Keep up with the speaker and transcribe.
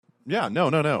Yeah, no,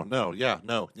 yeah, no, yeah,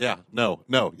 no, yeah,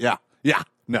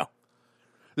 no.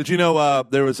 Did you know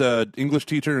there was an English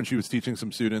teacher and she was teaching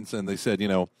some students and they said,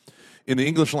 in the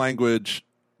English language,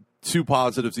 two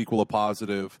positives equal a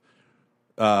positive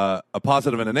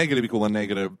and a negative equal a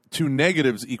negative, two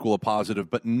negatives equal a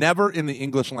positive, but never in the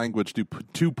English language do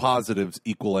two positives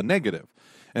equal a negative.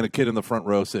 And a kid in the front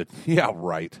row said, yeah,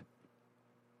 right.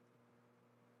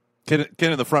 Kid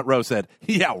in the front row said,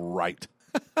 yeah, right.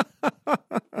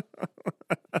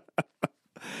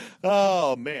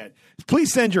 Oh, man.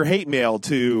 Please send your hate mail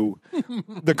to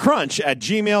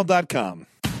thecrunch@gmail.com.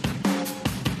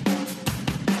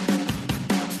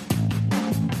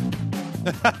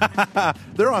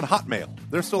 They're on Hotmail.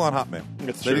 They're still on Hotmail.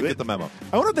 They didn't get the memo.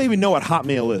 I wonder if they even know what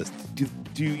Hotmail is.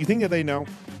 Do you think that they know?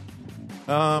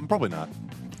 Probably not.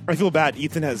 I feel bad.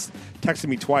 Ethan has texted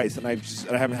me twice, and I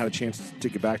haven't had a chance to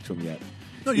get back to him yet.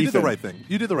 No, you did the right thing.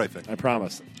 You did the right thing. I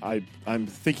promise. I'm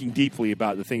thinking deeply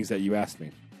about the things that you asked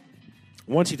me.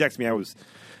 Once he texted me, I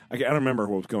don't remember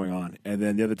what was going on. And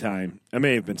then the other time, I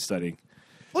may have been studying.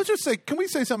 Let's just say, can we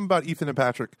say something about Ethan and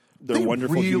Patrick? They're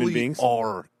wonderful really human beings.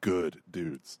 Are good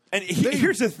dudes. And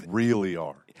really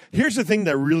are. Here's the thing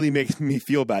that really makes me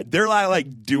feel bad. They're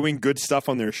like doing good stuff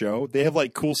on their show. They have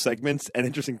like cool segments and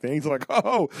interesting things. They're like,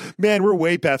 oh man, we're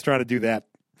way past trying to do that.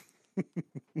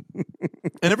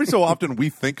 And every so often we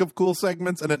think of cool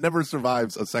segments and it never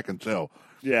survives a second show.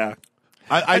 Yeah.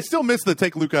 I still miss the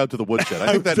take Luke out to the woodshed.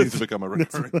 I think that needs to become a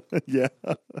recurring. Yeah.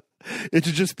 It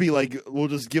should just be like, we'll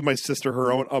just give my sister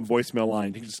her own voicemail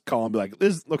line. You can just call and be like,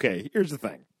 okay, here's the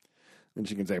thing. And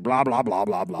she can say blah, blah, blah,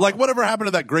 blah, blah. Like whatever happened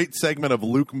to that great segment of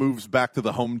Luke moves back to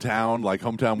the hometown, like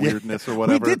hometown weirdness or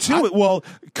whatever. We did too. Well,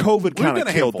 COVID kind of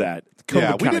killed that.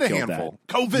 We did a handful.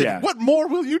 COVID. Yeah. What more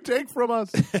will you take from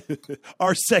us?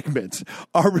 Our segments,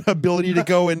 our ability to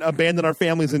go and abandon our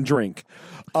families and drink,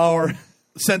 our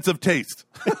sense of taste.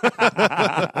 Damn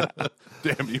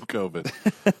you, COVID.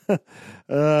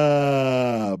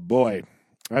 Boy,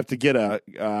 I have to get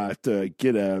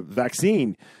a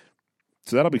vaccine,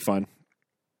 so that'll be fun.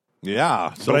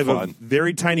 Yeah, so but I have fun. A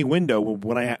very tiny window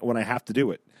when I have to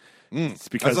do it. It's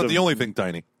because that's not the only thing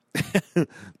tiny.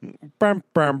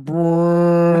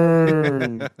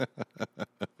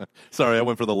 Sorry, I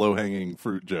went for the low-hanging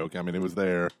fruit joke. I mean, it was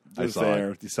there. I saw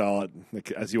it. You saw it,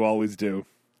 as you always do.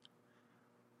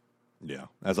 Yeah,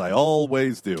 as I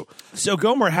always do. So,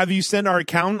 Gomer, have you sent our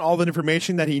accountant all the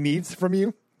information that he needs from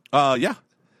you? Yeah.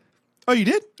 Oh, you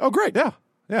did? Oh, great. Yeah.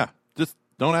 Just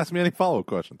don't ask me any follow-up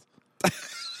questions.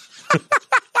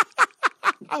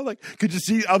 I'm like, could you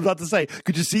see? I was about to say,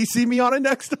 could you see me on it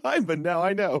next time? But now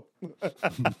I know.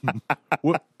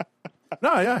 What?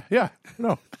 No, yeah.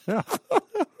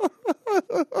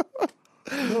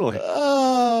 Totally.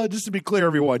 Just to be clear,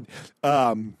 everyone.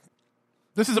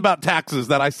 This is about taxes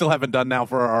that I still haven't done now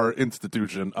for our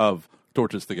institution of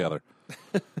Torches Together.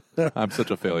 I'm such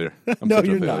a failure. No,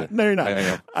 you're not. No, you're not. I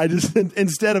am. I just I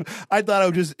thought I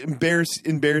would just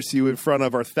embarrass you in front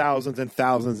of our thousands and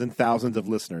thousands and thousands of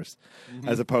listeners,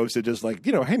 as opposed to just like,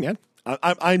 hey man,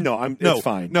 it's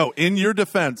fine. No, in your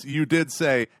defense, you did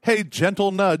say, "Hey,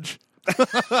 gentle nudge."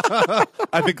 I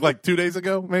think like 2 days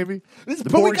ago, maybe.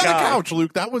 But we got a couch,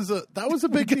 Luke. That was a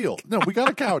big deal. No, we got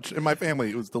a couch in my family.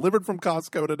 It was delivered from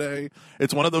Costco today.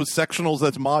 It's one of those sectionals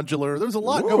that's modular. There's a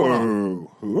lot going on.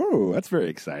 Ooh, that's very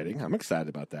exciting. I'm excited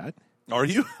about that. Are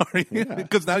you?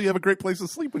 Because now you have a great place to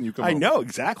sleep when you come home. I know,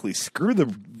 exactly. Screw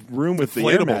the room with the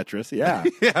air mattress. Yeah.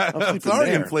 Yeah, it's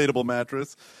already an inflatable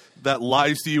mattress that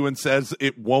lies to you and says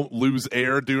it won't lose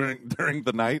air during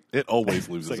the night. It always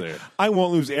loses air. I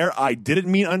won't lose air. I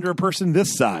didn't mean under a person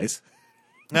this size.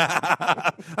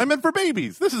 I meant for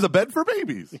babies. This is a bed for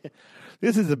babies.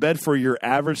 This is a bed for your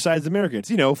average size Americans.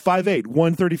 5'8",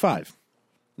 135.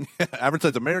 Average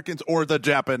size Americans or the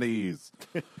Japanese.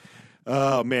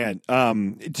 Oh, man.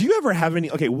 Do you ever have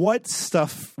any... Okay, what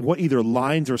either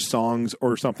lines or songs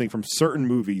or something from certain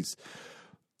movies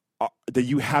that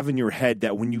you have in your head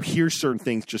that when you hear certain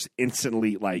things just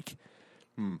instantly, like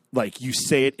you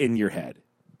say it in your head?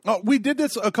 Oh, we did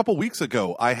this a couple weeks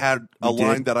ago. I had a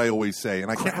line that I always say,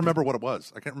 and I can't remember what it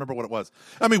was.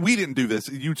 I mean, we didn't do this.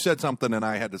 You said something, and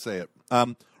I had to say it.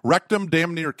 Rectum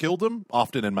damn near killed him,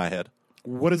 often in my head.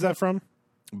 What is that from?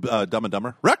 Dumb and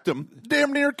Dumber. Rectum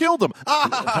damn near killed him.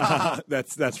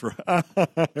 That's right.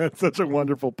 That's such a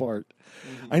wonderful part.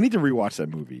 I need to rewatch that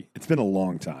movie. It's been a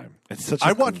long time. It's such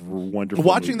a wonderful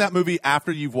watching movie. that movie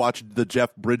after you've watched the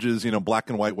Jeff Bridges, black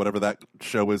and white, whatever that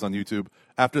show is on YouTube,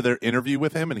 after their interview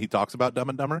with him and he talks about Dumb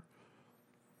and Dumber.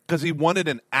 Because he wanted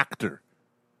an actor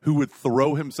who would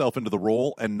throw himself into the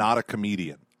role and not a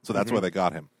comedian. So that's why they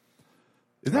got him.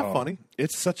 Isn't that funny?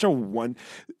 It's such a one.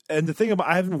 And the thing about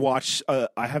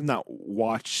I have not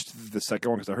watched the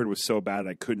second one because I heard it was so bad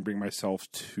I couldn't bring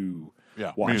myself to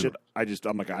watch it.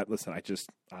 I'm like, listen,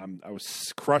 I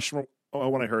was crushed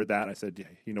when I heard that. I said, yeah,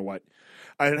 you know what?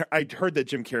 I heard that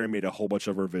Jim Carrey made a whole bunch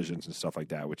of revisions and stuff like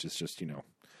that, which is just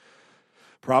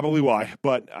probably why.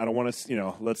 But I don't want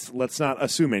to let's not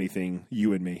assume anything.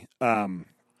 You and me.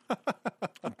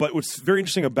 But what's very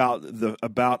interesting about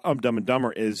Dumb and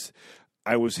Dumber is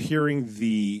I was hearing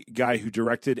the guy who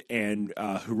directed and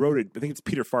who wrote it, I think it's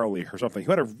Peter Farrelly or something,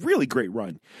 who had a really great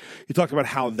run. He talked about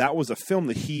how that was a film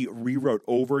that he rewrote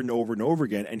over and over and over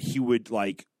again, and he would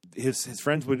his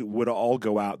friends would all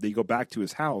go out, they'd go back to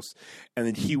his house, and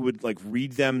then he would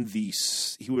read them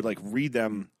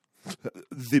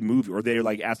the movie, or they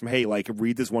asked him, hey,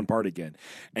 read this one part again,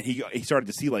 and he started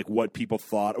to see what people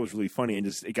thought was really funny, and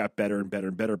just it got better and better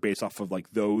and better based off of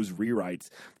those rewrites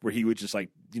where he would just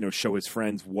show his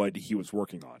friends what he was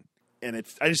working on. And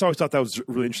I just always thought that was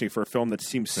really interesting for a film that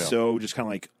seems so just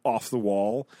kind of off the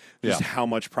wall, just how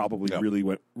much probably really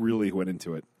went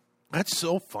into it. That's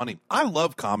so funny. I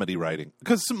love comedy writing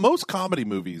because most comedy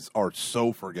movies are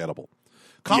so forgettable.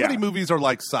 Comedy movies are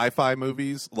like sci-fi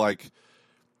movies,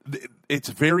 it's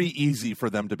very easy for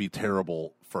them to be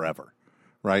terrible forever,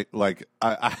 right?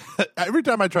 I every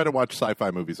time I try to watch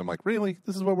sci-fi movies, I'm like, really?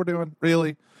 This is what we're doing?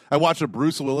 Really? I watched a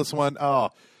Bruce Willis one.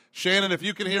 Oh, Shannon, if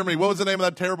you can hear me, what was the name of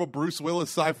that terrible Bruce Willis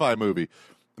sci-fi movie?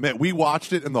 Man, we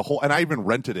watched it and I even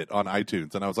rented it on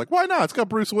iTunes, and I was like, why not? It's got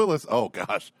Bruce Willis. Oh,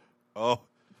 gosh. Oh,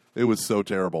 it was so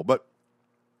terrible. But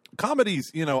comedies,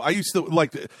 I used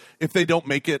to if they don't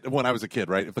make it when I was a kid,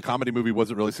 right? If the comedy movie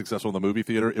wasn't really successful in the movie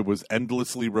theater, it was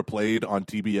endlessly replayed on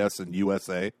TBS and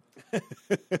USA.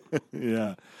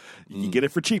 Yeah. You get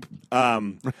it for cheap.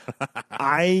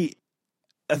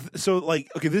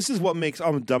 This is what makes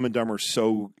Dumb and Dumber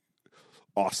so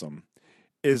awesome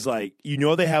is they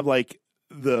have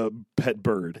the pet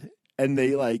bird and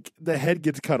they the head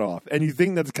gets cut off and you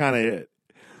think that's kind of it.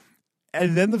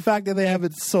 And then the fact that they have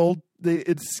it sold,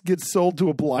 it gets sold to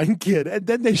a blind kid, and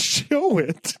then they show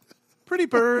it. Pretty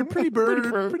bird, pretty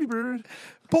bird, pretty bird.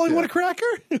 Paulie, want a cracker?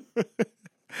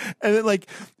 And then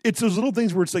it's those little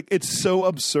things where it's so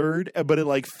absurd, but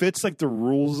it fits the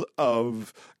rules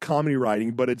of comedy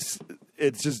writing, but it's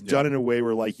just done in a way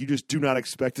where you just do not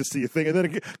expect to see a thing, and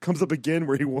then it comes up again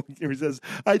where he says,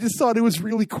 "I just thought it was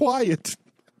really quiet."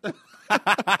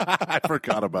 I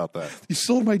forgot about that. You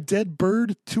sold my dead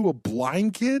bird to a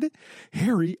blind kid?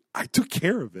 Harry, I took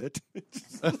care of it.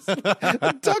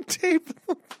 Duct tape.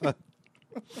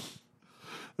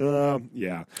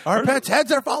 Yeah. Our pets'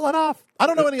 heads are falling off. I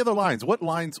don't know any other lines. What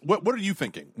lines? What are you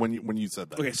thinking when you said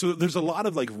that? Okay, so there's a lot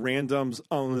of randoms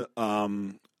on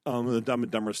the Dumb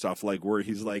and Dumber stuff, where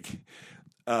he's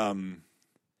oh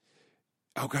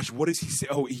gosh, what does he say?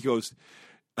 Oh,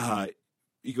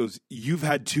 he goes, you've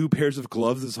had 2 pairs of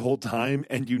gloves this whole time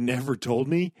and you never told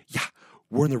me? Yeah,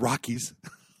 we're in the Rockies.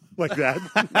 Like that.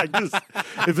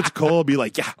 If it's cold, I'll be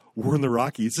like, yeah, we're in the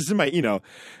Rockies. This is my,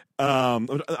 I'm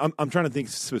trying to think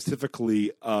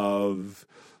specifically of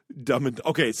Dumb and...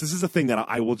 Okay, so this is a thing that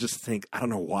I will just think, I don't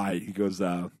know why. He goes,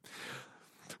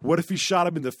 what if he shot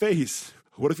him in the face?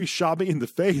 What if he shot me in the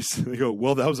face? And they go,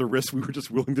 well, that was a risk we were just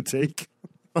willing to take.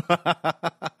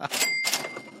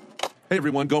 Hey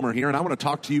everyone, Gomer here, and I want to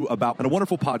talk to you about a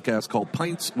wonderful podcast called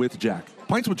Pints with Jack.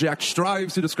 Pints with Jack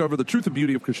strives to discover the truth and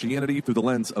beauty of Christianity through the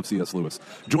lens of C.S. Lewis.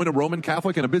 Join a Roman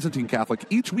Catholic and a Byzantine Catholic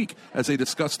each week as they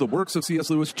discuss the works of C.S.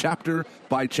 Lewis chapter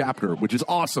by chapter, which is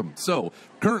awesome. So,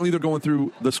 currently they're going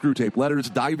through the Screwtape Letters,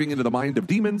 diving into the mind of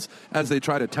demons as they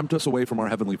try to tempt us away from our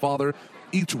Heavenly Father.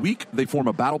 Each week, they form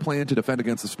a battle plan to defend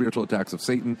against the spiritual attacks of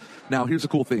Satan. Now, here's the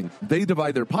cool thing. They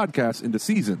divide their podcasts into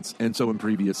seasons, and so in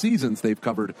previous seasons, they've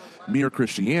covered Mere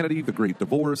Christianity, The Great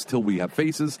Divorce, Till We Have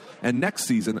Faces, and next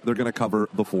season, they're going to cover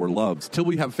The Four Loves. Till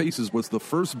We Have Faces was the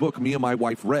first book me and my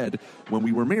wife read when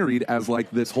we were married as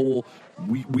this whole...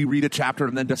 We read a chapter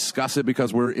and then discuss it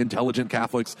because we're intelligent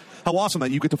Catholics. How awesome that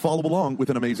you get to follow along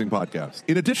with an amazing podcast.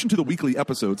 In addition to the weekly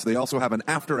episodes, they also have an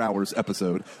after-hours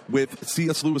episode with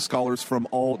C.S. Lewis scholars from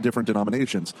all different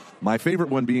denominations. My favorite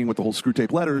one being with the whole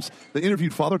Screwtape Letters. They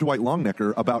interviewed Father Dwight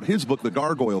Longnecker about his book, The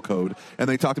Gargoyle Code, and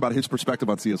they talked about his perspective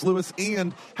on C.S. Lewis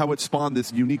and how it spawned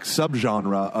this unique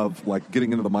subgenre of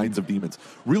getting into the minds of demons.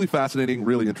 Really fascinating,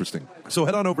 really interesting. So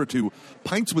head on over to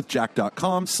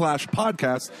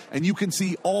pintswithjack.com/podcast, and you can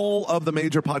see all of the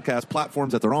major podcast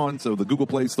platforms that they're on. So the Google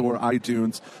Play Store,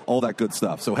 iTunes, all that good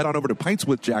stuff. So head on over to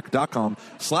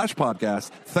pintswithjack.com/podcast.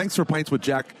 Thanks for Pints with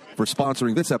Jack for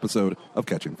sponsoring this episode of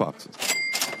Catching Foxes.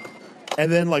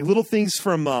 And then little things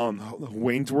from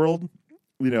Wayne's World,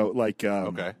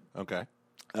 Okay.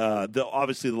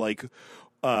 Obviously, like,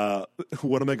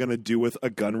 what am I going to do with a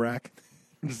gun rack?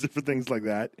 Just different things like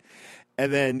that.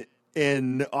 And then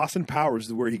in Austin Powers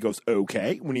is where he goes,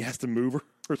 okay, when he has to move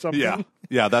or something.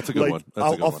 Yeah, that's a good Like, one. That's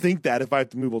a good I'll one. think that if I have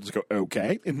to move, I'll just go,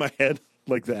 okay, in my head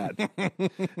like that.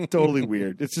 Totally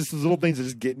weird. It's just those little things that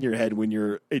just get in your head when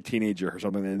you're a teenager or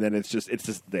something, and then it's just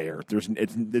there.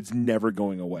 It's never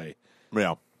going away.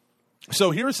 Yeah.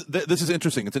 So this is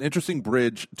interesting. It's an interesting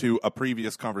bridge to a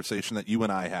previous conversation that you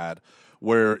and I had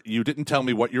where you didn't tell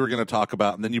me what you were going to talk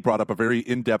about, and then you brought up a very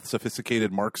in-depth,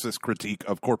 sophisticated Marxist critique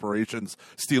of corporations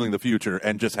stealing the future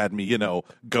and just had me,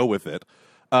 go with it.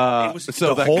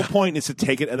 The whole point is to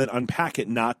take it and then unpack it,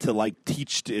 not to like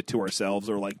teach it to ourselves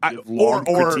or like give long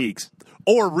critiques.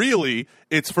 Or really,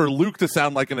 it's for Luke to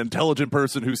sound like an intelligent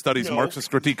person who studies Marxist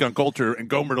critique on culture and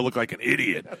Gomer to look like an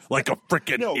idiot, like a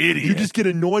freaking idiot. You just get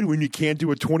annoyed when you can't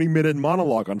do a 20-minute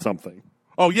monologue on something.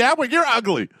 Oh, yeah? Well, you're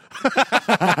ugly.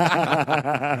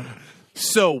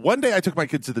 So one day I took my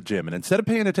kids to the gym, and instead of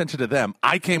paying attention to them,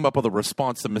 I came up with a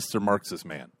response to Mr. Marxist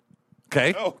Man.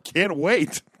 Okay? Oh, can't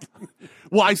wait.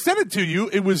 Well, I sent it to you.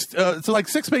 It was it's like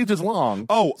 6 pages long.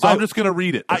 Oh, so I'm just going to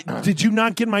read it. Did you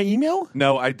not get my email?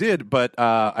 No, I did, but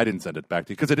I didn't send it back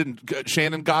to you because it didn't.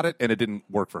 Shannon got it, and it didn't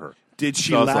work for her. Did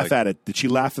she laugh at it? Did she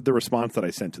laugh at the response that I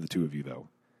sent to the two of you, though?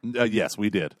 Yes, we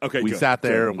did. Okay, we good. sat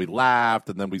there and we laughed,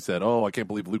 and then we said, "Oh, I can't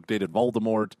believe Luke dated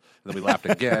Voldemort," and then we laughed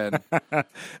again.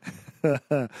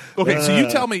 Okay, so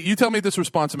you tell me this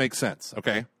response makes sense.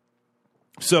 Okay,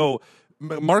 so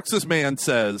Marxist Man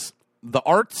says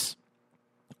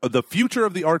the future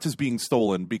of the arts is being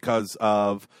stolen because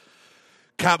of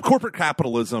corporate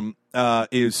capitalism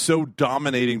is so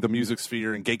dominating the music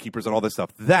sphere and gatekeepers and all this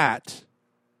stuff that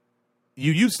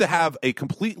you used to have a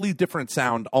completely different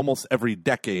sound almost every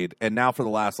decade, and now for the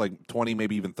last 20,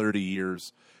 maybe even 30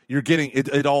 years, you're getting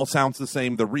it all sounds the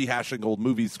same. They're rehashing old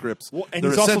movie scripts. Well, and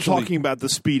he's also talking about the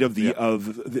speed of the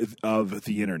of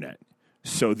the internet.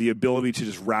 So the ability to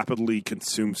just rapidly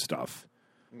consume stuff.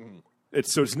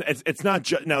 It's not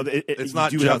just now. It's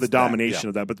not. You do have the domination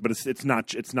of that, but it's not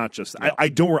just. Yeah. I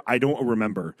don't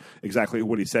remember exactly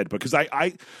what he said because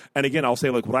I and again I'll say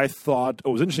what I thought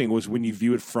was interesting was when you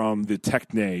view it from the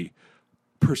Techne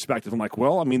perspective. I'm like,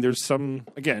 well, I mean, there's some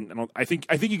again. I think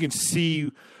you can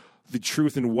see the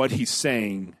truth in what he's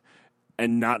saying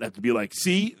and not have to be like,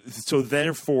 see. So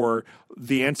therefore,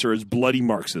 the answer is bloody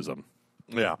Marxism.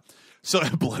 Yeah. So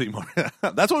bloody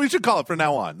that's what we should call it from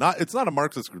now on. It's not a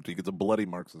Marxist critique; it's a bloody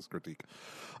Marxist critique.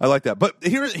 I like that. But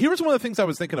here's one of the things I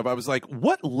was thinking of. I was like,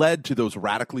 what led to those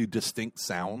radically distinct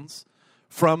sounds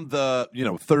from the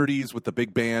 30s with the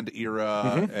big band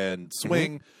era and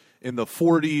swing in the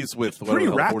 40s with pretty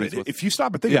rapid. If you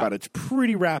stop and think about it, it's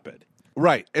pretty rapid.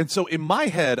 Right. And so in my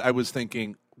head, I was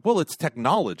thinking, well, it's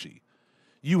technology.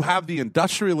 You have the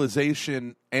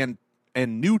industrialization and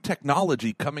new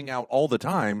technology coming out all the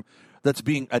time that's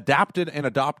being adapted and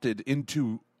adopted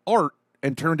into art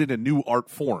and turned into new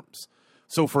art forms.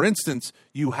 So, for instance,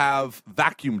 you have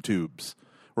vacuum tubes,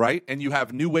 right? And you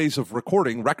have new ways of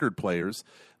recording record players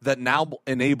that now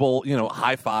enable,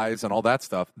 hi-fis and all that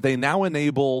stuff. They now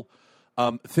enable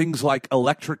things like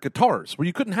electric guitars, where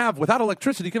you couldn't have, without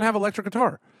electricity, you couldn't have electric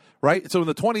guitar, right? So in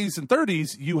the 20s and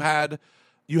 30s, you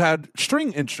had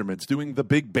string instruments doing the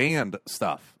big band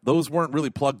stuff. Those weren't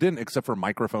really plugged in except for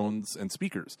microphones and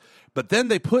speakers. But then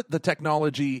they put the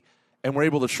technology and were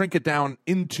able to shrink it down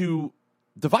into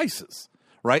devices,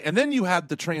 right? And then you had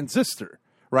the transistor,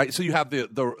 right? So you have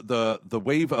the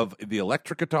wave of the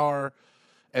electric guitar,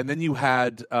 and then you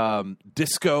had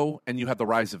disco, and you had the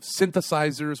rise of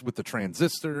synthesizers with the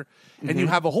transistor, and you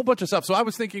have a whole bunch of stuff. So I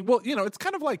was thinking, well, it's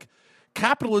kind of like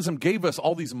capitalism gave us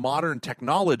all these modern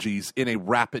technologies in a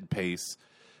rapid pace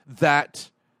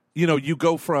that you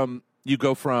go from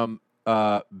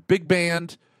big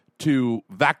band to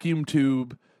vacuum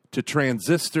tube to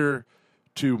transistor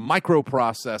to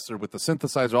microprocessor with the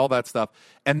synthesizer, all that stuff,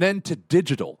 and then to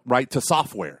digital, right, to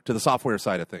the software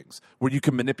side of things, where you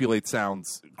can manipulate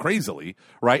sounds crazily,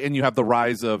 right? And you have the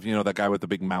rise of, that guy with the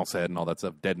big mouse head and all that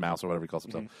stuff, Dead Mouse or whatever he calls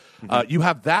himself. You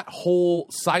have that whole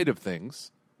side of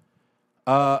things.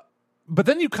 But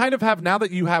then you kind of have, now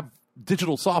that you have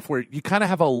digital software, you kind of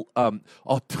have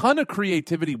a ton of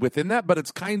creativity within that, but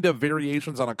it's kind of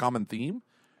variations on a common theme.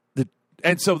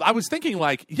 And so I was thinking,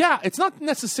 it's not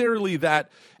necessarily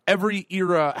that every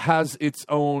era has its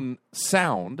own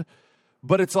sound,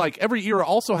 But it's like every era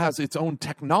also has its own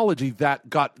technology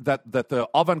that the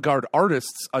avant-garde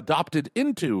artists adopted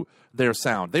into their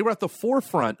sound. They were at the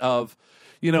forefront of,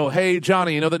 hey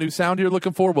Johnny, the new sound you're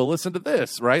looking for? Well, listen to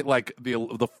this, right? Like the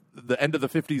end of the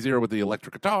 50s era with the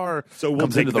electric guitar. So we'll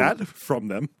take that from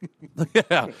them.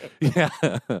 yeah,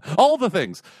 all the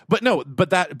things. But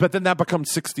then that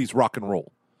becomes 60s rock and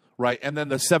roll. Right, and then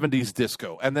the 70s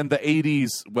disco, and then the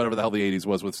 80s, whatever the hell the 80s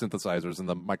was with synthesizers and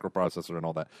the microprocessor and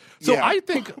all that. So I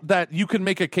think that you can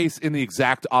make a case in the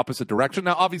exact opposite direction.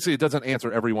 Now, obviously, it doesn't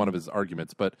answer every one of his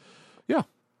arguments, but yeah.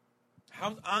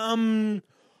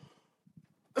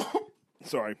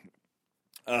 Sorry.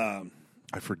 I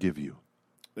forgive you.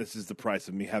 This is the price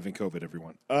of me having COVID,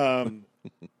 everyone.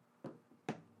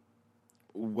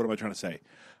 What am I trying to say?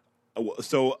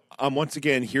 So once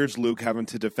again, here's Luke having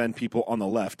to defend people on the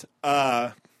left.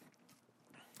 So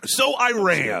I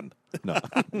ran. No.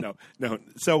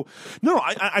 So no,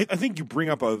 I think you bring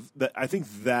up that. I think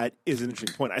that is an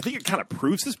interesting point. I think it kind of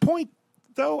proves his point,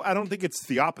 though. I don't think it's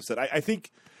the opposite. I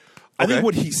think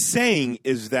what he's saying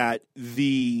is that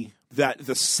the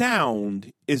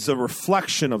sound is a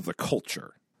reflection of the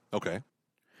culture. Okay.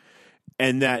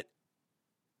 And that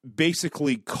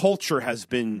basically culture has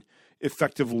been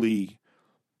effectively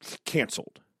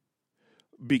canceled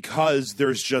because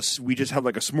we just have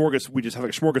like a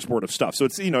smorgasbord of stuff. So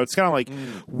it's it's kind of like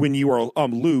when you are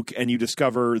Luke and you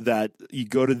discover that you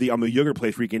go to the yogurt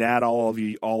place where you can add all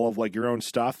of like your own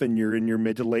stuff, and you're in your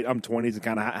mid to late 20s and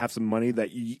kind of have some money that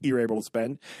you're able to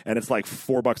spend, and it's like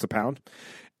 $4 a pound.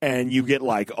 And you get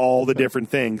like all the different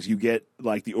things. You get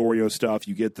like the Oreo stuff.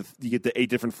 You get the 8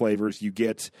 different flavors. You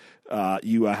get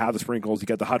you have the sprinkles. You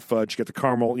get the hot fudge. You get the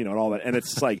caramel. And all that. And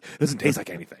it's like it doesn't taste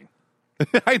like anything.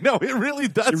 I know it really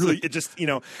does. It just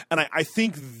and I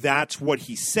think that's what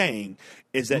he's saying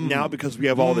is that now because we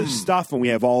have all this stuff and we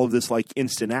have all of this like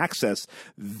instant access,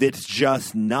 that's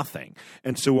just nothing.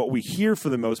 And so what we hear for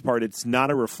the most part, it's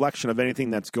not a reflection of anything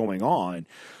that's going on.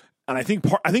 And I think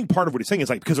part of what he's saying is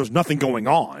like because there's nothing going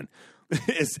on.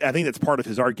 I think that's part of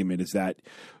his argument is that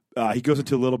he goes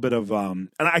into a little bit of and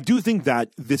I do think that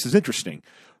this is interesting.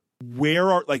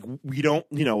 Where are we don't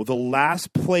the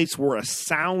last place where a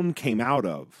sound came out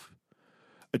of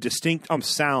a distinct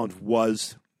sound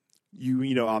was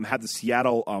had the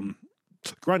Seattle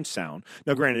grunge sound.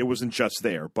 Now, granted, it wasn't just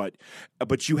there, but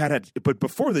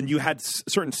before then, you had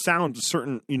certain sounds,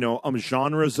 certain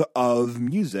genres of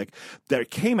music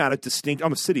that came out of distinct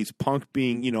cities. Punk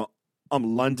being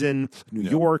London, New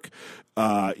York.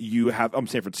 You have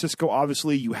San Francisco.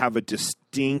 Obviously, you have a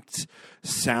distinct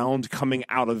sound coming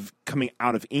out of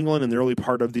England in the early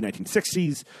part of the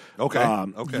 1960s. Okay,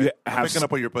 I'm picking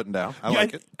up what you're putting down. I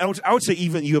like it. I would say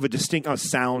even you have a distinct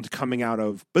sound coming out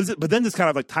of, but then this kind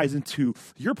of like ties into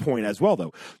your point as well.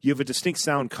 Though you have a distinct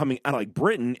sound coming out of like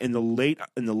Britain in the late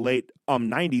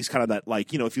 90s, kind of that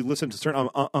like if you listen to certain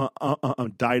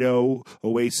Dido,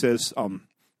 Oasis,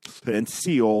 and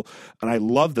Seal, and I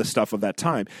love the stuff of that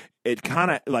time. It kind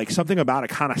of like something about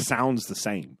it kind of sounds the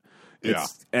same.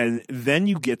 And then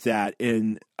you get that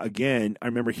in again. I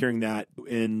remember hearing that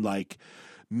in like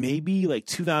maybe like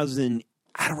 2000.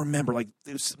 I don't remember. Like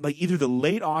it was like either the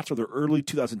late aughts or the early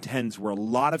 2010s, where a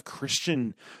lot of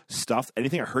Christian stuff.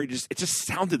 Anything I heard, it just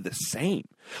sounded the same.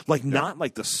 Like not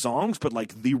like the songs, but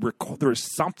like there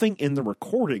was something in the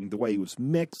recording, the way it was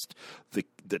mixed, the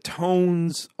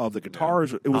tones of the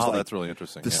guitars. It was that's really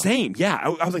interesting. The same. Yeah,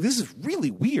 I was like, this is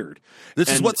really weird. This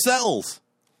is what sells.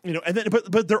 And then,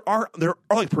 but there are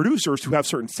like producers who have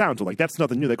certain sounds. Like that's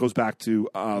nothing new. That goes back to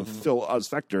Phil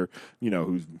Spector,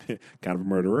 who's kind of a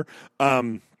murderer,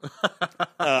 and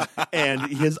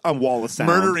his Wall of Sound,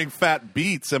 murdering fat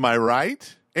beats. Am I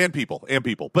right? And people,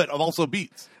 but also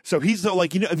beats. So he's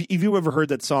like, if you ever heard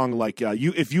that song, like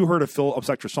if you heard a Phil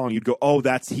Spector song, you'd go, oh,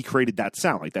 he created that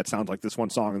sound. Like that sounds like this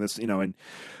one song, and this, and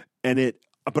it.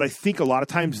 But I think a lot of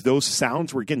times those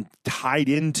sounds were getting tied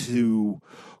into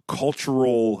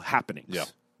cultural happenings.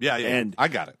 Yeah. And I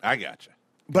got it. I got you.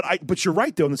 But you're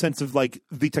right though, in the sense of like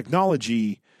the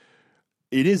technology,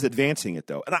 it is advancing it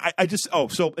though. And I just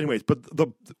anyways, but the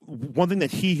one thing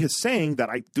that he is saying that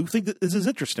I do think that this is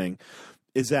interesting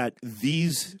is that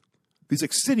these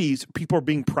like cities, people are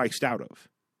being priced out of.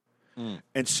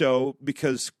 And so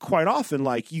because quite often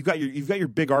like you've got your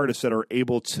big artists that are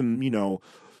able to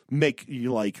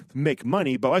make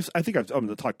money, but I think I've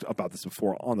talked about this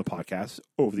before on the podcast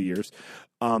over the years.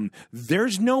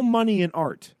 There's no money in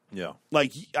art. Yeah,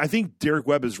 like I think Derek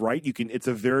Webb is right. It's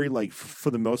a very like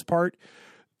for the most part,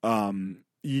 you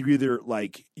either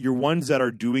like your ones that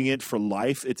are doing it for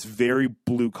life. It's very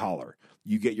blue collar.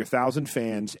 you get your 1,000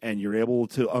 fans, and you're able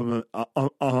to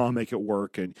make it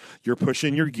work, and you're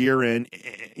pushing your gear in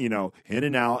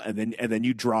and out, and then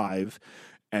you drive,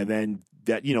 and then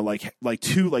that like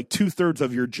 2/3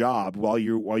 of your job while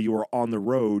you are on the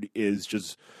road is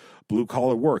just blue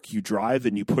collar work. You drive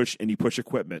and you push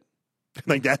equipment,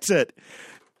 like that's it.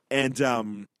 And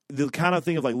the kind of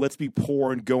thing of like, let's be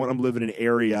poor and go and live in an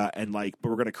area and but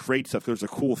we're going to create stuff. There's a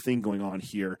cool thing going on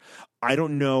here. I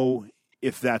don't know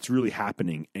if that's really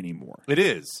happening anymore. It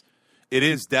is. It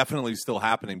is definitely still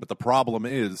happening, but the problem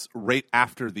is right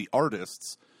after the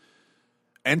artists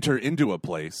enter into a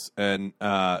place, and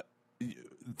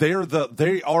they are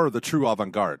the true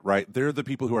avant-garde, right? They're the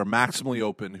people who are maximally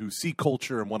open, who see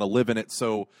culture and want to live in it.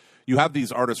 So you have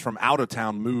these artists from out of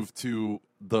town move to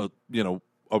the,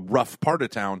 a rough part of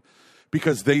town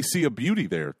because they see a beauty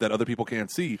there that other people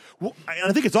can't see. Well,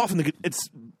 I think it's often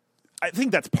I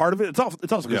think that's part of it. It's also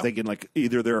because they can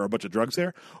either there are a bunch of drugs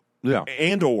there,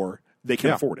 and or they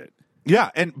can afford it.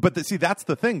 Yeah, but that's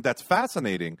the thing that's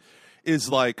fascinating is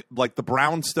like the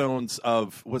brownstones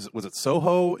of was it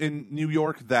Soho in New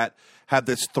York that had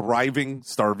this thriving,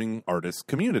 starving artist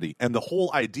community, and the whole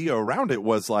idea around it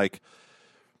was like,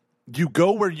 you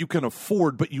go where you can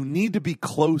afford, but you need to be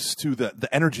close to the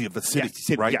energy of the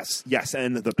city, right? Yes,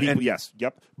 and the people, yes,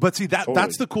 yep. But see,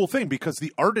 that's the cool thing, because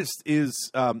the artist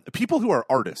is people who are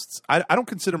artists. I don't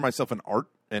consider myself an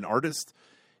artist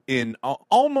in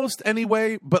almost any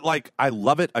way, but I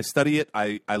love it. I study it.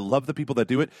 I love the people that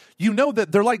do it.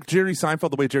 That they're like Jerry Seinfeld.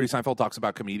 The way Jerry Seinfeld talks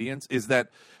about comedians is that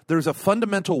there's a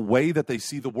fundamental way that they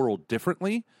see the world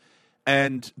differently.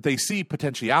 And they see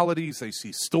potentialities, they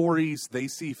see stories, they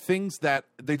see things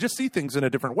they just see things in a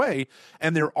different way,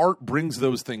 and their art brings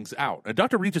those things out. And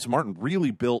Dr. Regis Martin really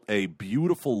built a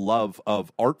beautiful love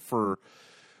of art for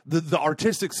the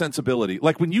artistic sensibility.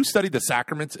 Like when you study the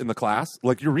sacraments in the class,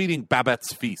 like you're reading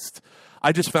Babette's Feast.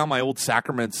 I just found my old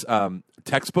sacraments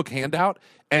textbook handout,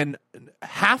 and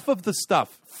half of the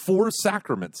stuff for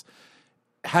sacraments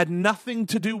had nothing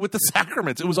to do with the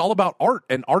sacraments. It was all about art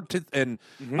and artistic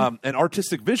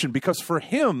vision, because for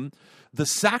him, the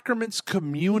sacraments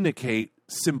communicate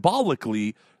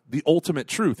symbolically the ultimate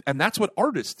truth, and that's what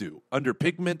artists do under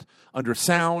pigment, under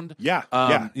sound,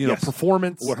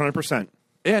 performance, 100%.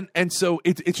 And so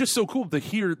it's just so cool to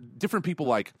hear different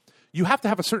people. You have to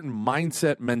have a certain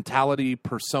mindset, mentality,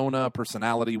 persona,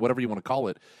 personality, whatever you want to call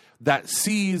it, that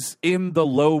sees in the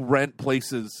low rent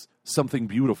places something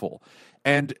beautiful.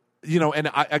 And, I'm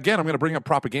going to bring up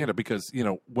Propaganda because,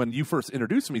 when you first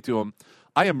introduced me to him,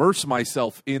 I immersed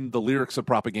myself in the lyrics of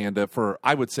Propaganda for,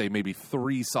 I would say, maybe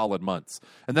 3 solid months.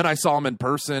 And then I saw him in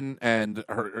person, and,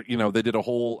 they did a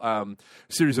whole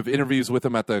series of interviews with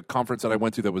him at the conference that I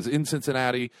went to that was in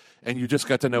Cincinnati. And you just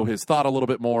got to know his thought a little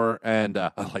bit more. And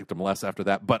I liked him less after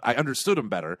that, but I understood him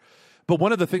better. But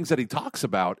one of the things that he talks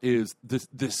about is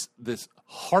this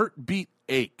heartbeat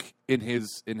ache in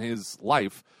his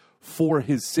life for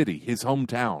his city, his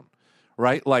hometown,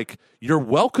 right? You're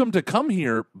welcome to come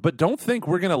here, but don't think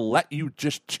we're going to let you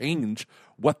just change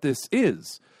what this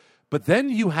is. But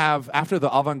then you have, after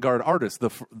the avant-garde artist,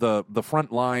 the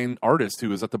frontline artist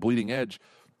who is at the bleeding edge,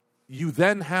 you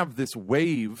then have this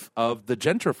wave of the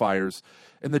gentrifiers.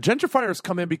 And the gentrifiers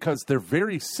come in because they're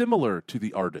very similar to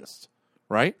the artist,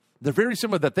 right? They're very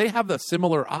similar, that they have the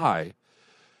similar eye,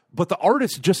 but the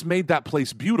artist just made that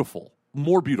place beautiful.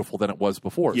 More beautiful than it was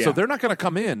before. Yeah. So they're not going to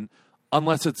come in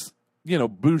unless it's,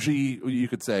 bougie, you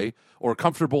could say, or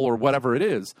comfortable or whatever it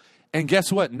is. And guess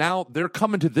what? Now they're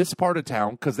coming to this part of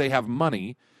town because they have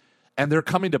money, and they're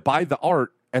coming to buy the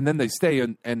art, and then they stay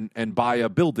and buy a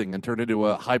building and turn it into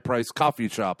a high-priced coffee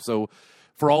shop. So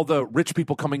for all the rich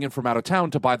people coming in from out of town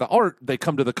to buy the art, they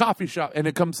come to the coffee shop, and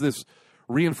it comes this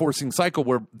reinforcing cycle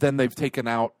where then they've taken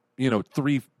out,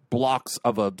 3 blocks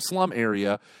of a slum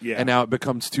area, and now it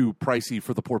becomes too pricey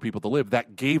for the poor people to live.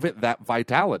 That gave it that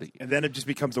vitality, and then it just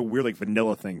becomes a weird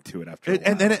vanilla thing to it after.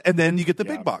 And then you get the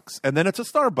big bucks, and then it's a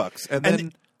Starbucks,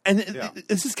 and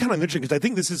this is kind of interesting because I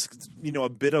think this is a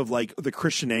bit of the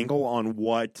Christian angle on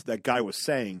what that guy was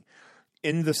saying,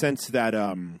 in the sense that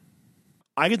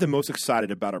I get the most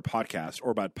excited about our podcast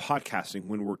or about podcasting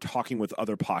when we're talking with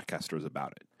other podcasters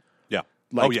about it. Yeah.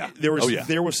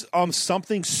 There was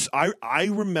something I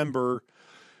remember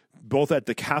both at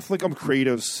the Catholic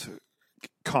Creatives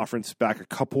conference back a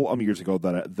couple years ago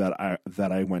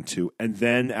that I went to, and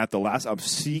then at the last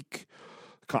Seek.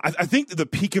 I think the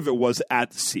peak of it was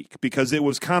at Seek, because it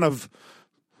was kind of,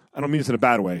 I don't mean this in a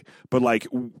bad way, but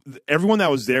everyone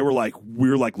that was there were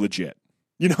we're legit,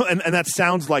 and that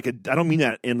sounds I don't mean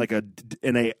that in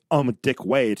a dick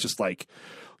way. It's just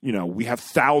we have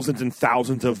thousands and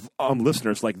thousands of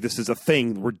listeners. Like, this is a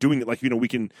thing. We're doing it. Like, we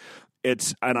can.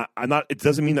 It's and I'm not. It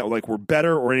doesn't mean that like we're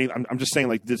better or anything. I'm just saying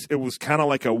like this. It was kind of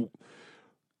like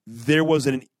there was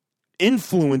an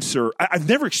influencer. I've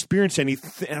never experienced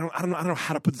anything. I don't know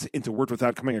how to put this into words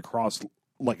without coming across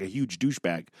like a huge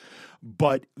douchebag.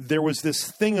 But there was this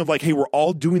thing of like, hey, we're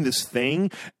all doing this thing,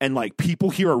 and like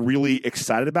people here are really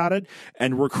excited about it,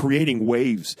 and we're creating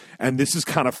waves, and this is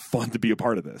kind of fun to be a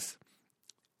part of this.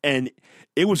 And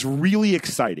it was really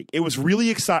exciting. It was really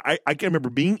exciting. I can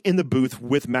remember being in the booth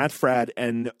with Matt Fradd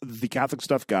and the Catholic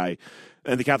Stuff guy,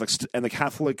 and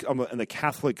the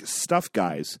Catholic Stuff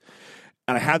guys,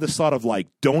 and I had this thought of like,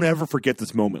 don't ever forget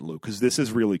this moment, Luke, because this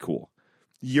is really cool.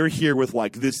 You're here with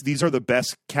like this. These are the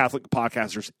best Catholic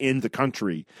podcasters in the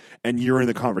country, and you're in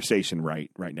the conversation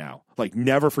right now. Like,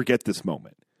 never forget this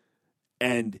moment.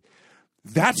 And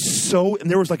that's so. And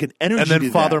there was like an energy. And then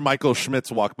to Father that. Michael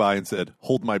Schmitz walked by and said,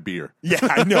 "Hold my beer." Yeah,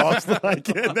 I know. I was like,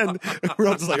 and then we're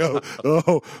all just like,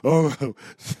 oh,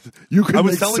 you can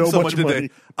make so much money.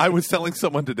 I was telling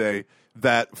someone today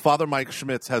that Father Mike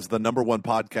Schmitz has the #1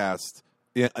 podcast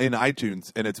in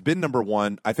iTunes, and it's been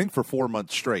 #1, I think, for 4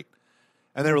 months straight.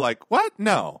 And they were like, "What?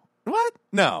 No. What?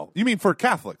 No. You mean for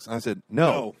Catholics?" And I said,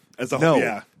 "No. As a whole, no.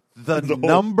 yeah. The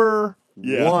number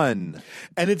Yeah. one."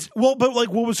 And it's but like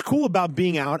what was cool about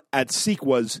being out at Seek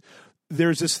was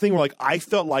there's this thing where like I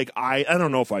felt like I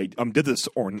don't know if I did this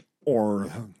or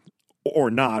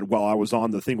not while I was on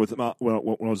the thing with when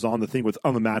I was on the thing with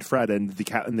Matt Fradd and the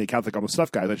Catholic on the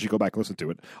Stuff guys. I should go back and listen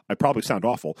to it. I probably sound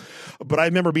awful, but I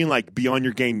remember being like, be on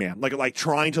your game, man. Like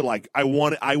trying to like I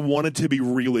wanted to be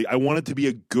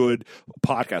a good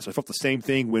podcast. I felt the same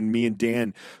thing when me and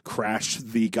Dan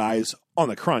crashed the guys on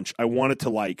the Crunch. I wanted to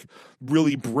like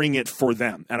really bring it for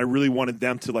them, and I really wanted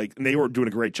them to like. And they were doing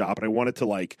a great job, and I wanted to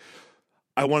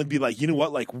be like, you know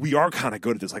what? Like, we are kind of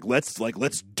good at this.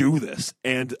 Let's do this.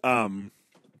 And I'm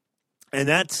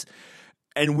like,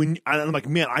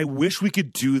 man, I wish we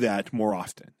could do that more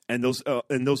often. And those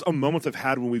moments I've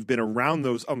had when we've been around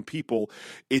those people,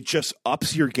 it just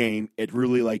ups your game. It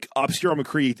really like ups your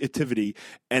creativity,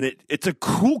 and it's a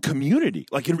cool community.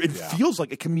 Like it feels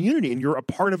like a community, and you're a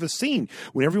part of a scene.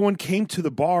 When everyone came to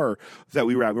the bar that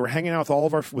we were at, we were hanging out with all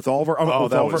of our fans, so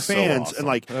awesome. and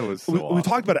like that was so we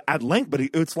talked about it at length. But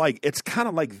it's kind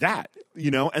of like that,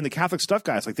 And the Catholic Stuff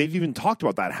guys, like they've even talked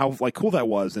about that, how like cool that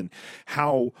was, and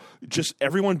how just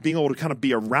everyone being able to kind of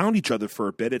be around each other for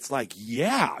a bit. It's like,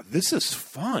 yeah, this is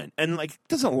fun, and like it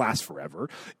doesn't last forever.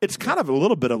 It's kind of a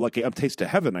little bit of like a taste of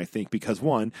heaven, I think, because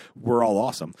one, we're all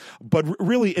awesome, but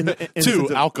really, in two,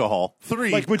 alcohol,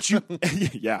 three, like, but you,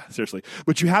 yeah, seriously,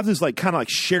 but you have this like kind of like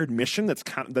shared mission that's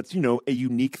a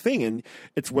unique thing, and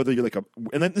it's whether you're like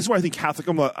and then this is why I think I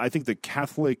think the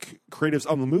Catholic creatives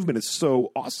on the movement is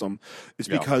so awesome, is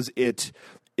because it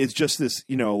is just this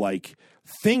like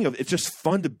thing of it's just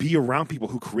fun to be around people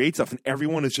who create stuff, and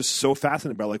everyone is just so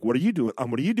fascinated about like, what are you doing?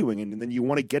 What are you doing? And then you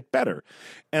want to get better.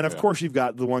 And of course, you've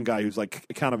got the one guy who's like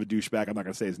kind of a douchebag. I'm not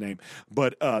going to say his name,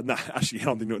 but actually, I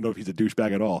don't know if he's a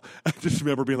douchebag at all. I just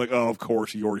remember being like, oh, of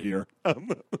course you're here,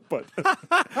 but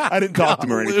I didn't talk to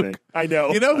him or anything. Luke, I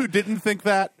know. You know who didn't think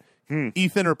that?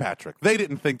 Ethan or Patrick. They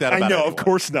didn't think that about I know, anyone. of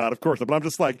course not.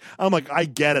 But I'm like, I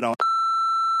get it.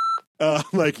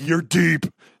 Like, you're deep.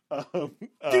 Dude,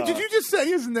 did you just say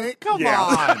his name? Come Yeah.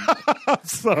 on. I'm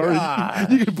sorry. God.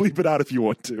 You can bleep it out if you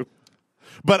want to.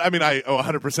 But I mean, I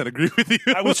 100% agree with you.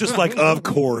 I was just like, of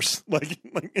course. Like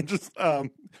it just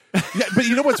Yeah, but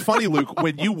you know what's funny, Luke?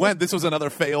 When you went, this was another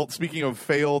failed. Speaking of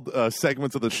failed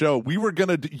segments of the show, we were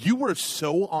gonna. You were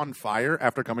so on fire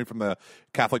after coming from the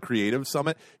Catholic Creative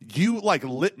Summit. You like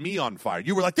lit me on fire.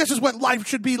 You were like, "This is what life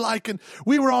should be like," and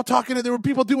we were all talking, and there were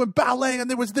people doing ballet, and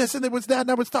there was this, and there was that,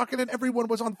 and I was talking, and everyone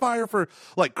was on fire for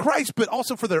like Christ, but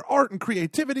also for their art and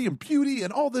creativity and beauty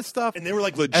and all this stuff. and they were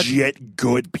like legit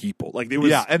good people. Like they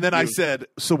was And then I said,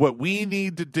 so what we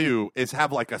need to do is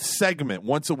have like a segment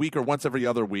once a week or once every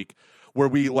other week where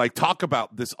we like talk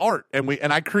about this art,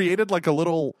 and I created like a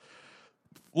little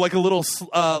like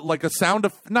a sound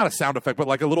of not a sound effect, but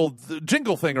like a little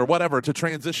jingle thing or whatever to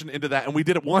transition into that. And we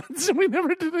did it once, and we never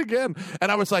did it again.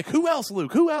 And I was like, "Who else,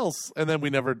 Luke? Who else?" And then we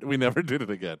never did it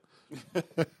again.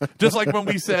 Just like when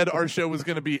we said our show was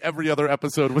going to be every other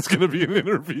episode was going to be an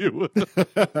interview.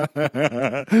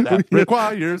 That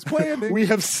requires planning. We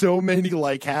have so many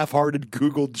like half-hearted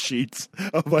Googled sheets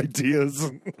of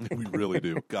ideas. We really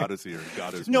do. God is here.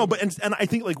 God is No, but and I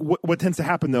think like what tends to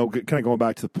happen though, kind of going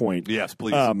back to the point. yes,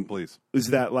 please, please.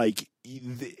 Is that like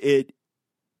it?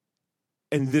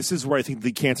 And this is where I think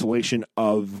the cancellation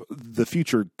of the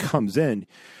future comes in.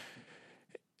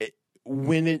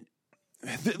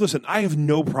 listen, I have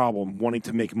no problem wanting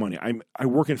to make money. I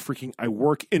work in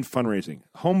fundraising.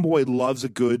 Homeboy loves a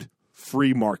good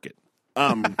free market.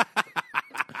 But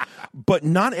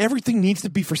not everything needs to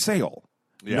be for sale.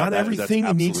 Yeah, not that's everything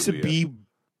needs to absolutely be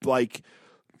like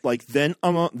then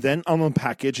on a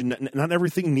package, and not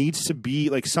everything needs to be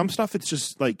like some stuff. It's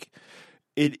just like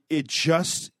it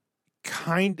does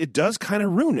kind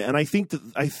of ruin it. And I think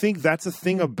that's the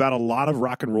thing about a lot of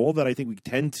rock and roll that I think we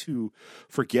tend to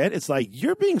forget. It's like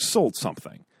you're being sold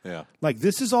something. Yeah. Like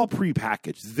this is all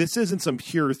prepackaged. This isn't some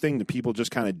pure thing that people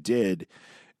just kind of did.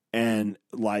 And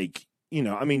like, you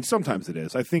know, I mean, sometimes it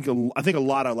is. I think a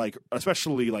lot of like,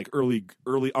 especially like early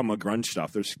grunge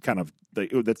stuff. There's kind of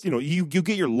that's, you know, you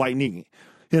get your lightning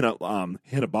hit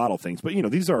a bottle things, but you know,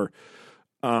 these are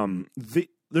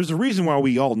there's a reason why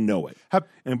we all know it.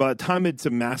 And by the time it's a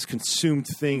mass consumed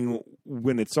thing,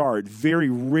 when it's art, very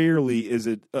rarely is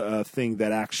it a thing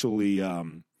that actually,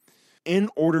 in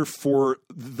order for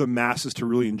the masses to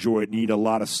really enjoy it, need a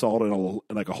lot of salt and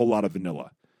like a whole lot of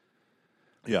vanilla.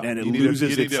 Yeah, and it you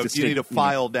loses its you need to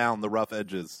file down the rough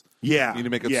edges. Yeah, you need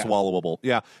to make it yeah. swallowable.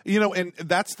 Yeah, you know, and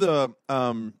that's the.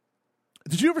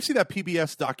 Did you ever see that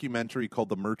PBS documentary called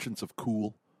 "The Merchants of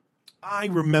Cool"? I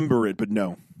remember it, but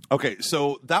no. Okay,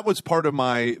 so that was part of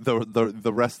my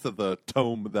the rest of the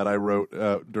tome that I wrote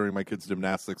during my kids'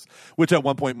 gymnastics. Which at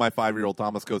one point my 5-year-old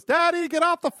Thomas goes, "Daddy, get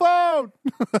off the phone!"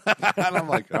 And I'm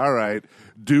like, "All right,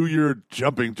 do your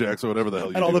jumping jacks or whatever the hell."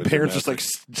 You and all do the in parents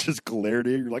gymnastics. just glared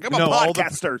at you. You're like, "I'm a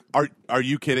podcaster." Are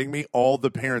you kidding me? All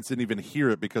the parents didn't even hear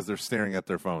it because they're staring at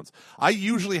their phones. I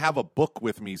usually have a book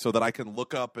with me so that I can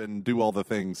look up and do all the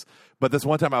things. But this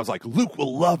one time I was like, Luke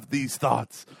will love these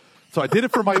thoughts. So I did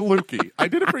it for my Lukey. I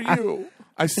did it for you.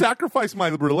 I sacrificed my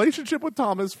relationship with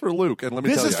Thomas for Luke. And let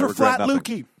me tell you, this is for Flat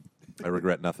Lukey. I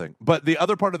regret nothing. But the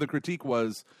other part of the critique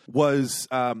was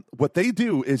what they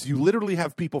do is you literally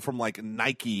have people from like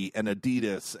Nike and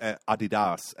Adidas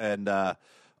and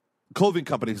clothing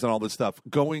companies and all this stuff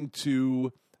going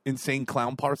to Insane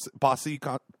Clown Posse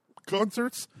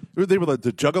concerts. They were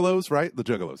the Juggalos, right? The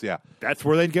Juggalos, yeah. That's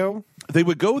where they'd go? They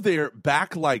would go there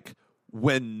back like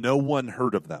when no one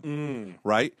heard of them,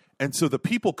 right? And so the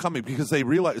people coming, because they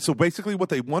realize, so basically what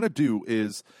they want to do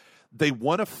is they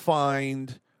want to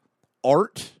find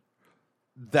art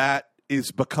that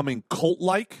is becoming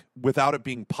cult-like without it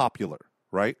being popular,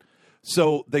 right?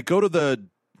 So they go to the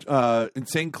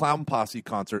Insane Clown Posse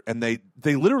concert, and they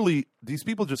literally, these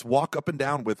people just walk up and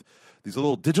down with these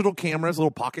little digital cameras, little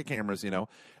pocket cameras, you know,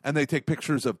 and they take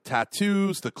pictures of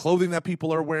tattoos, the clothing that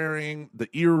people are wearing, the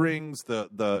earrings,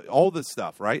 the all this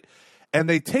stuff, right? And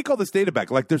they take all this data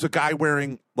back. Like there's a guy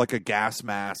wearing like a gas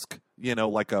mask, you know,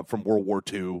 like from World War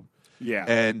II. Yeah.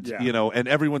 And, you know, and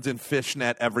everyone's in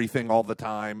fishnet everything all the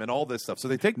time and all this stuff. So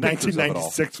they take pictures of it all.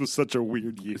 1996 was such a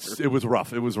weird year. It was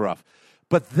rough. It was rough.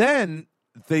 But then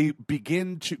they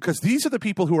begin to, because these are the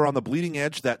people who are on the bleeding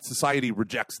edge that society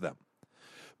rejects them.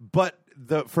 But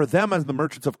for them as the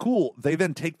Merchants of Cool, they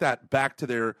then take that back to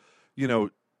their, you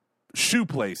know, shoe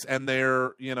place and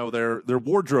their, you know, their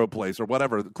wardrobe place or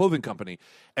whatever, the clothing company,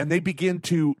 and they begin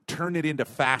to turn it into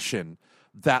fashion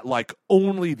that like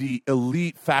only the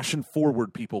elite fashion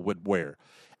forward people would wear.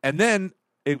 And then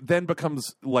it then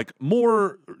becomes like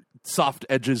more soft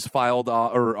edges filed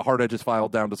or hard edges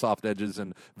filed down to soft edges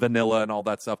and vanilla and all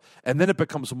that stuff. And then it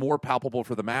becomes more palpable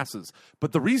for the masses.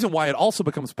 But the reason why it also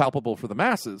becomes palpable for the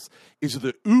masses is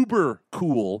the uber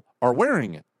cool are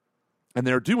wearing it. And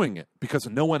they're doing it because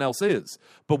no one else is.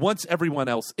 But once everyone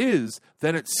else is,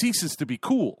 then it ceases to be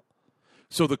cool.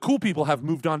 So the cool people have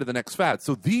moved on to the next fad.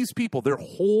 So these people, their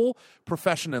whole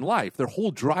profession in life, their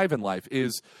whole drive in life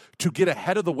is to get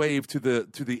ahead of the wave to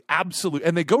the absolute.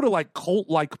 And they go to like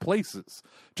cult-like places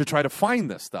to try to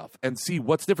find this stuff and see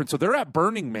what's different. So they're at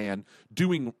Burning Man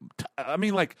doing,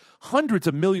 like hundreds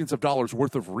of millions of dollars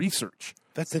worth of research.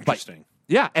 That's interesting.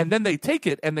 Yeah, and then they take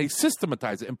it and they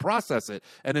systematize it and process it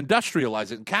and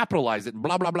industrialize it and capitalize it and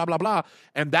blah, blah, blah, blah, blah.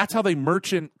 And that's how they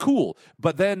merchant cool.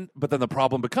 But then the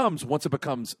problem becomes, once it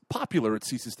becomes popular, it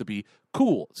ceases to be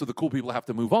cool. So the cool people have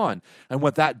to move on. And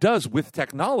what that does with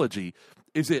technology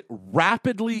is it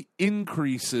rapidly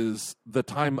increases the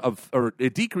time or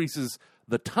it decreases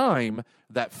the time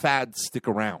that fads stick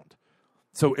around.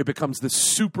 So it becomes this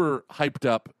super hyped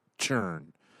up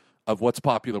churn of what's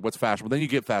popular, what's fashionable. Then you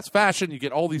get fast fashion, you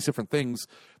get all these different things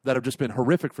that have just been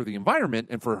horrific for the environment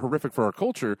and horrific for our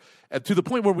culture, to the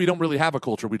point where we don't really have a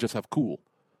culture, we just have cool.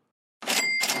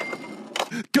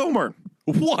 Gomer,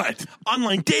 What?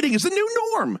 Online dating is the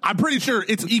new norm. I'm pretty sure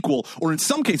it's equal, or in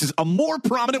some cases, a more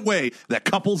prominent way that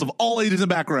couples of all ages and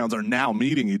backgrounds are now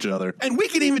meeting each other. And we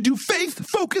can even do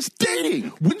faith-focused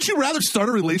dating. Wouldn't you rather start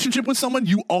a relationship with someone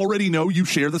you already know you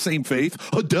share the same faith?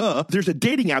 Duh. There's a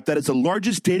dating app that is the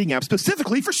largest dating app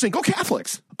specifically for single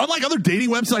Catholics. Unlike other dating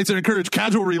websites that encourage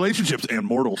casual relationships and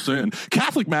mortal sin,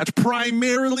 Catholic Match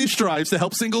primarily strives to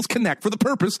help singles connect for the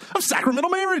purpose of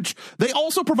sacramental marriage. They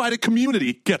also provide a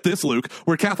community, get this, Luke,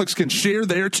 where Catholics can share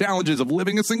their challenges of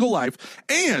living a single life,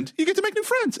 and you get to make new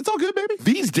friends. It's all good, baby.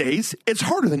 These days, it's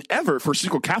harder than ever for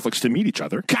single Catholics to meet each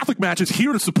other. Catholic Match is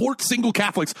here to support single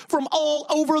Catholics from all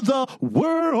over the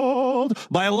world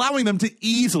by allowing them to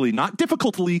easily, not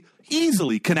difficultly,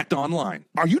 easily connect online.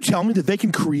 Are you telling me that they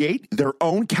can create their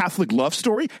own Catholic love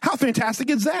story? How fantastic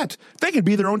is that? They can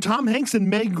be their own Tom Hanks and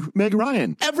Meg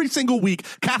Ryan. Every single week,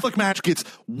 Catholic Match gets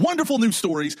wonderful news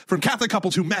stories from Catholic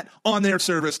couples who met on their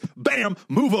service. Bam!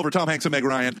 Move over, Tom Hanks and Meg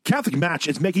Ryan. Catholic Match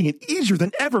is making it easier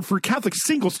than ever for Catholic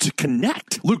singles to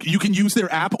connect. Luke, you can use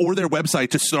their app or their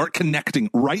website to start connecting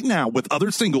right now with other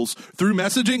singles through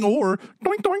messaging or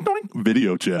doink, doink, doink,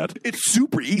 video chat. It's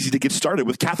super easy to get started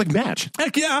with Catholic Match.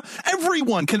 Heck yeah,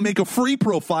 everyone can make a free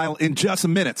profile in just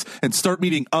minutes and start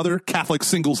meeting other Catholic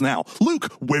singles now. Luke,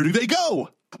 where do they go?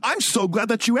 I'm so glad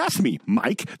that you asked me,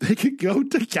 Mike. They could go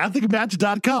to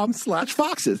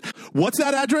CatholicMatch.com/foxes. What's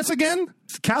that address again?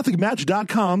 It's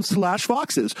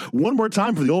CatholicMatch.com/foxes. One more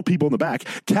time for the old people in the back.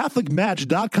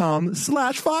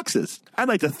 CatholicMatch.com/foxes. I'd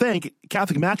like to thank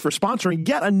Catholic Match for sponsoring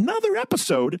yet another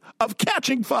episode of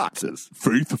Catching Foxes.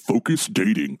 Faith-focused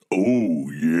dating.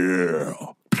 Oh, yeah.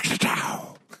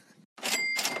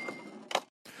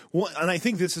 Well, and I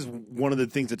think this is one of the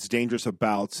things that's dangerous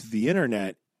about the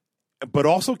internet, but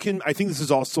also I think this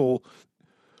is also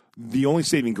the only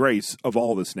saving grace of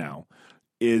all this now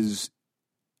is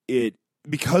it,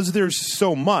 because there's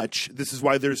so much, this is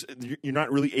why you're not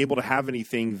really able to have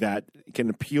anything that can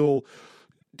appeal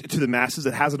to the masses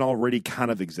that hasn't already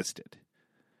kind of existed.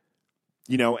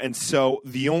 You know, and so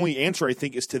the only answer I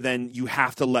think is to then you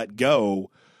have to let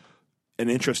go an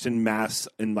interest in mass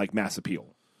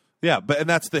appeal. Yeah, and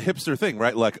that's the hipster thing,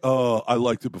 right? Like, oh, I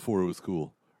liked it before it was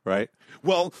cool, right?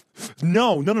 Well,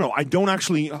 no. I don't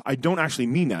actually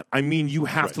mean that. I mean you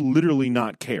have to literally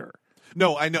not care.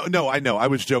 No, I know. I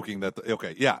was joking that.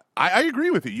 Okay, yeah, I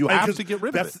agree with you. You have to get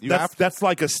rid of it. That's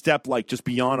like a step, like just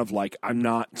beyond of like I'm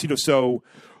not. You know, so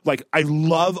like I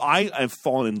have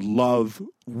fallen in love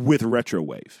with retro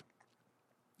wave.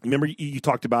 Remember you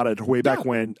talked about it way back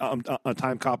when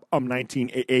Time Cop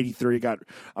 1983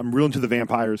 I'm real into the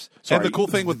vampires. Sorry, and the cool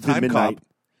thing with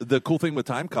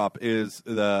Time Cop is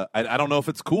I don't know if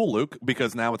it's cool, Luke,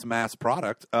 because now it's mass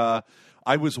product. I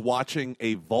was watching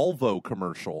a Volvo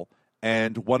commercial,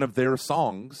 and one of their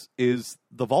songs is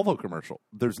the Volvo commercial.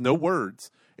 There's no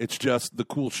words. It's just the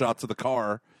cool shots of the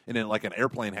car and in like an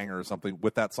airplane hangar or something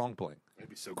with that song playing. I'd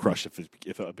be so crushed if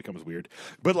it becomes weird.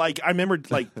 But like I remember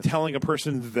like telling a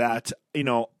person that, you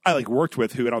know, I like worked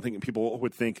with, who I don't think people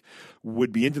would think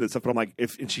would be into this stuff, but I'm like,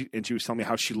 and she was telling me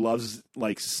how she loves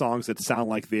like songs that sound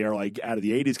like they are like out of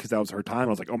the 80s because that was her time. I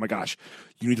was like, oh my gosh,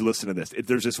 you need to listen to this.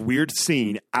 There's this weird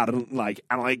scene out in LA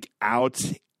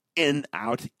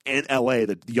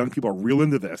that the young people are real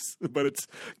into this, but it's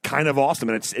kind of awesome,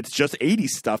 and it's just 80s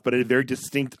stuff, but in a very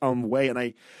distinct way. And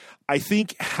I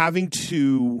think having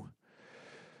to,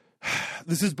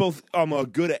 this is both a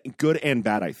good and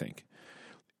bad, I think,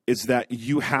 is that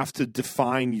you have to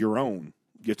define your own.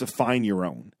 You have to find your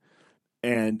own.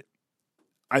 And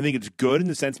I think it's good in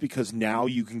the sense because now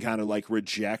you can kind of like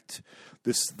reject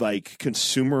this like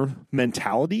consumer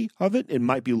mentality of it. It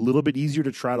might be a little bit easier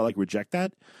to try to like reject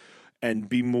that and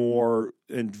be more,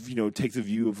 and, you know, take the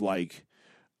view of like,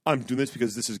 I'm doing this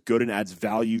because this is good and adds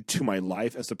value to my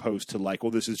life, as opposed to like, well,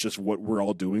 this is just what we're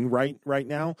all doing right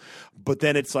now. But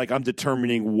then it's like I'm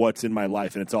determining what's in my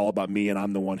life, and it's all about me, and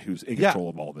I'm the one who's in control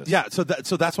of all this. Yeah, so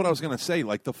that's what I was going to say.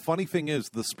 Like, the funny thing is,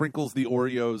 the sprinkles, the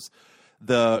Oreos,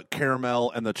 the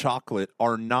caramel, and the chocolate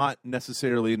are not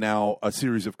necessarily now a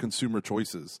series of consumer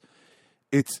choices.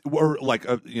 It's or like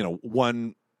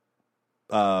one.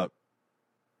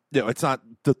 It's not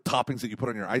the toppings that you put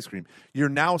on your ice cream. You're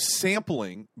now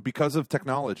sampling, because of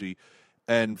technology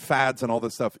and fads and all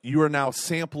this stuff, you are now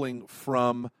sampling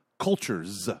from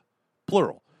cultures,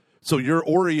 plural. So your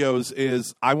Oreos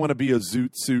is, I want to be a zoot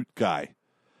suit guy,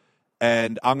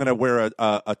 and I'm going to wear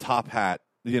a top hat.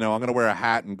 You know, I'm going to wear a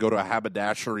hat and go to a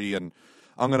haberdashery, and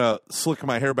I'm going to slick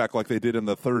my hair back like they did in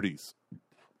the 30s.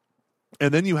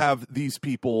 And then you have these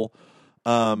people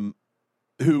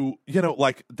who,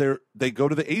 like they go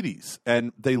to the 80s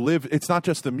and they live. It's not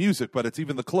just the music, but it's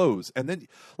even the clothes. And then,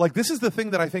 like, this is the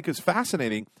thing that I think is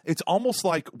fascinating. It's almost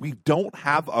like we don't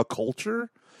have a culture.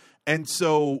 And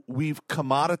so we've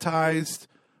commoditized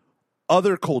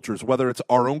other cultures, whether it's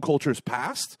our own cultures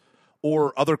past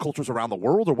or other cultures around the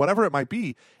world or whatever it might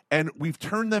be. And we've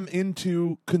turned them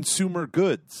into consumer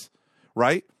goods,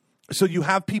 right? So you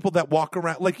have people that walk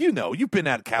around, like, you've been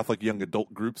at Catholic young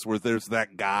adult groups where there's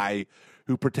that guy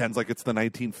who pretends like it's the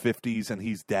 1950s and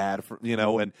he's dad,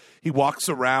 and he walks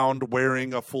around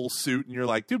wearing a full suit and you're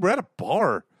like, dude, we're at a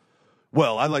bar.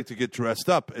 Well, I like to get dressed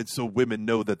up, and so women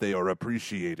know that they are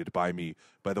appreciated by me,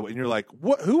 by the way. And you're like,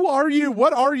 what? Who are you?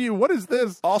 What are you? What is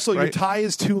this? Also, right? Your tie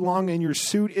is too long and your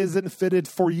suit isn't fitted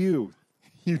for you.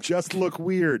 You just look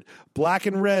weird. Black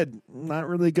and red, not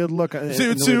really a good look.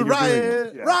 Suit,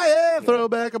 riot, throw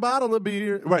back a bottle of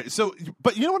beer. Right. So,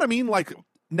 but you know what I mean? Like,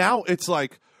 now it's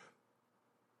like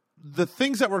the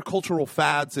things that were cultural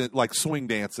fads, like swing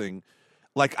dancing,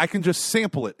 like I can just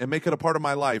sample it and make it a part of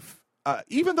my life.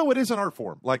 Even though it is an art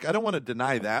form, like I don't want to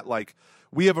deny that. Like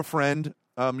we have a friend,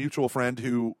 a mutual friend,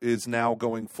 who is now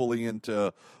going fully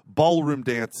into ballroom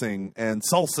dancing and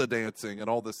salsa dancing and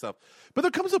all this stuff. But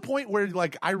there comes a point where,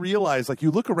 like, I realize, like, you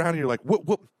look around and you're like,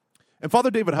 what? And Father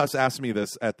David Huss asked me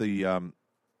this at the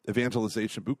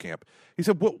evangelization boot camp. He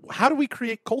said, how do we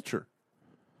create culture?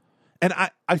 And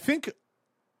I think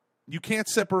you can't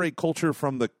separate culture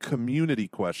from the community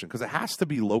question because it has to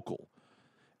be local.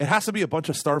 It has to be a bunch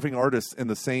of starving artists in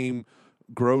the same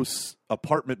gross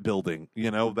apartment building,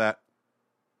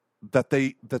 that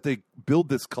they build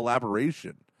this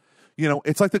collaboration.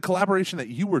 It's like the collaboration that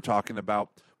you were talking about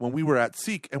when we were at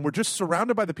Seek, and we're just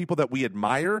surrounded by the people that we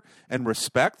admire and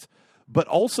respect, but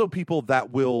also people that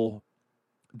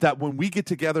when we get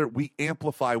together, we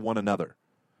amplify one another,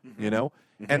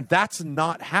 And that's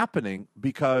not happening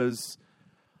because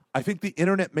I think the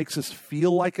internet makes us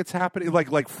feel like it's happening,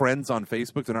 like friends on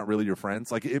Facebook. They're not really your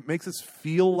friends. Like, it makes us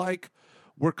feel like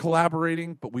we're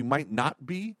collaborating, but we might not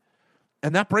be.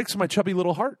 And that breaks my chubby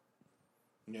little heart.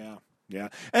 Yeah. Yeah.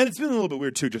 And it's been a little bit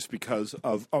weird too, just because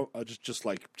of just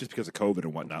because of COVID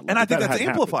and whatnot. And I think that's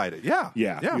amplified it. Yeah.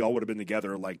 Yeah. We all would have been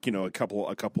together like, a couple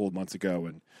of months ago.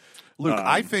 And Luke,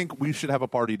 I think we should have a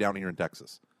party down here in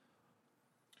Texas.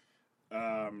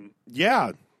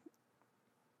 Yeah.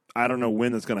 I don't know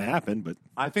when that's going to happen, but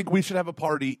I think we should have a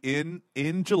party in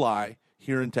July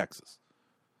here in Texas.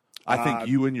 I think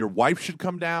you and your wife should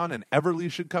come down, and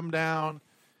Everly should come down,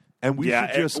 and we should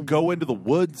just go into the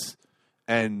woods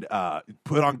and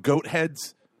put on goat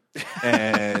heads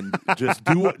and just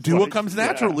do what comes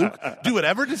natural, Luke. Do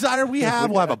whatever desire we have.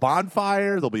 We'll have a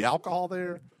bonfire. There'll be alcohol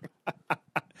there.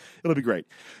 It'll be great.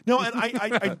 No, and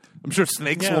I'm sure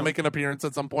snakes will make an appearance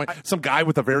at some point. Some guy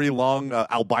with a very long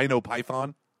albino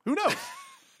python. Who knows?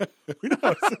 Who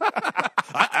knows?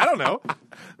 I don't know.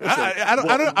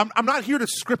 I'm not here to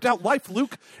script out life,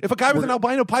 Luke. If a guy with an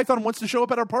albino python wants to show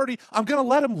up at our party, I'm going to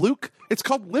let him, Luke. It's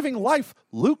called living life,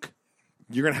 Luke.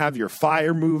 You're going to have your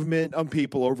fire movement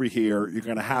people over here. You're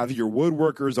going to have your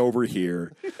woodworkers over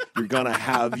here. You're going to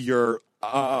have your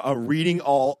reading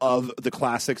all of the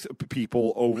classics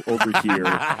people over here.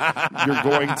 You're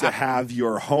going to have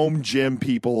your home gym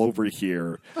people over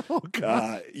here. Oh,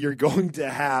 God. You're going to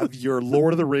have your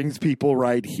Lord of the Rings people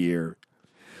right here.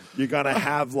 You're going to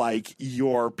have, like,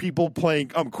 your people playing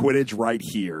Quidditch right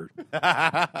here.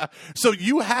 So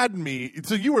you had me.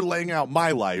 So you were laying out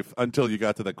my life until you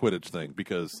got to the Quidditch thing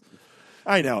because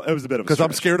I know. It was a bit of a because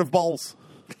I'm scared of balls.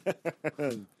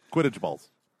 Quidditch balls.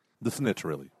 The snitch,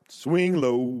 really. Swing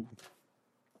low.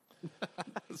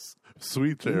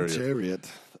 Sweet chariot.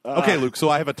 Okay, Luke, so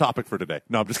I have a topic for today.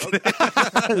 No, I'm just kidding.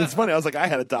 It's funny. I was like, I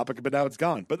had a topic, but now it's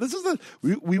gone. But this is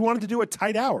we wanted to do a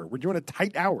tight hour. We're doing a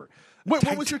tight hour. Wait,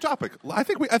 what was your topic? I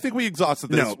think we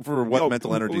exhausted this for what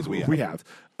mental energies we have. We have.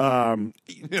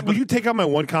 Will you take out my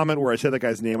one comment where I said that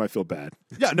guy's name? I feel bad.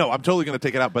 Yeah, no, I'm totally going to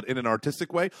take it out, but in an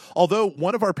artistic way. Although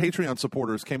one of our Patreon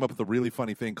supporters came up with a really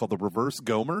funny thing called the reverse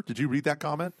Gomer. Did you read that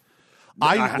comment?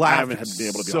 I laughed been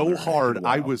able to so hard.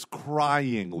 I was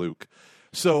crying, Luke.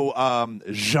 So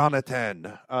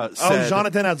Jonathan said...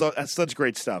 Jonathan has such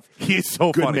great stuff. He's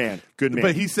so funny. Good man.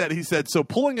 But he said, so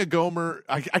pulling a Gomer...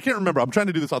 I can't remember. I'm trying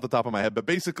to do this off the top of my head. But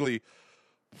basically,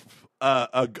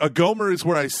 a Gomer is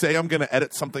where I say I'm going to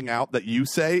edit something out that you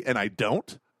say, and I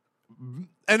don't.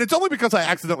 And it's only because I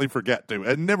accidentally forget to,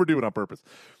 and never do it on purpose.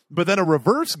 But then a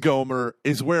reverse Gomer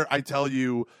is where I tell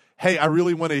you... hey, I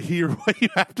really want to hear what you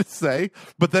have to say,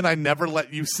 but then I never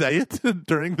let you say it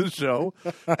during the show.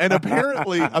 And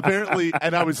apparently,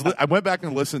 and I went back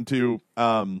and listened to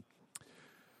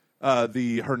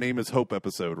the Her Name is Hope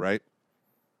episode, right?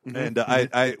 And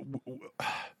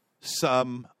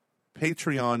some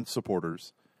Patreon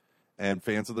supporters and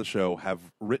fans of the show have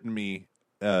written me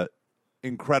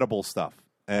incredible stuff,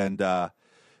 and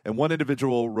one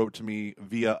individual wrote to me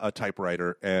via a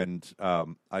typewriter, and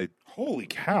Holy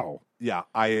cow! yeah,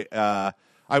 I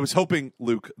was hoping,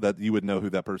 Luke, that you would know who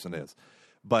that person is,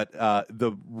 but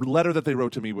the letter that they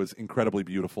wrote to me was incredibly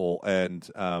beautiful and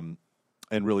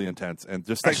really intense, and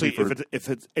just thank Actually, me for, if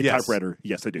it's a Yes. typewriter,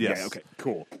 yes, I do. Yes. Yeah, okay,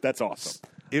 cool. That's awesome.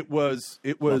 It was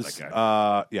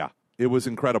that it was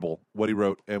incredible what he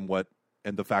wrote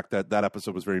and the fact that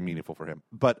episode was very meaningful for him.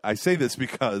 But I say this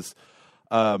because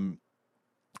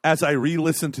as I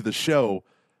re-listened to the show,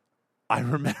 I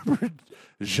remembered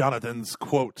Jonathan's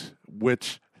quote,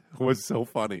 which was so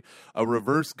funny. A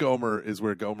reverse Gomer is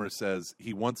where Gomer says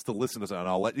he wants to listen to something.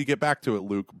 I'll let you get back to it,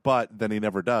 Luke, but then he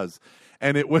never does.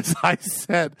 And it was, I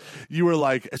said, you were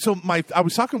like, I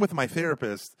was talking with my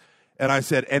therapist, and I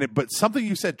said, but something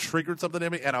you said triggered something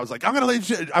in me, and I was like,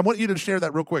 I want you to share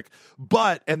that real quick.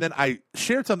 And then I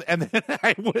shared something, and then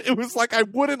it was like I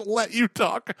wouldn't let you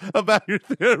talk about your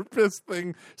therapist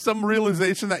thing, some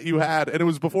realization that you had, and it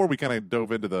was before we kind of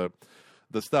dove into the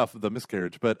stuff, the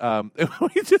miscarriage, but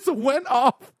we just went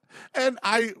off, and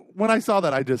when I saw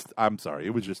that, I'm sorry,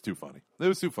 it was just too funny. It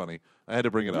was too funny. I had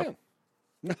to bring it up.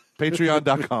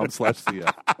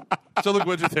 Patreon.com/CF. So look,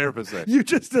 what'd your therapist say? You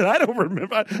just did. I don't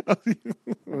remember.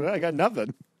 I got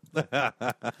nothing.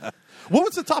 What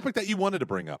was the topic that you wanted to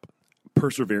bring up?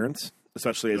 Perseverance,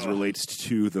 especially as it relates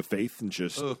to the faith, and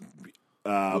just.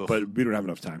 But we don't have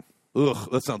enough time. Ugh,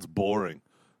 that sounds boring.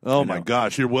 Oh my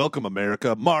gosh, you're welcome,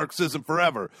 America. Marxism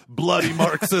forever. Bloody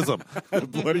Marxism.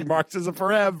 Bloody Marxism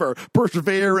forever.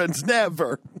 Perseverance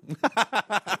never.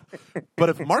 But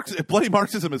if bloody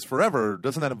Marxism is forever,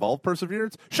 doesn't that involve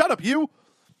perseverance? Shut up, you.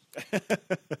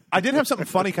 I did have something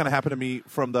funny kind of happen to me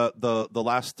from the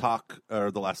last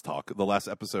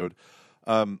episode.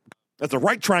 That's a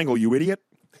right triangle, you idiot.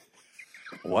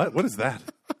 What? What is that?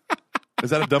 Is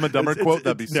that a Dumb and Dumber quote?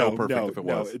 That'd be so perfect if it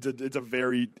was. No,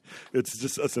 it's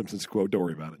just a Simpsons quote. Don't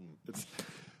worry about it.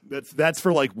 That's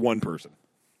for like one person.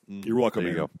 You're welcome.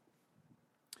 There you go.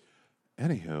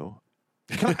 Anywho,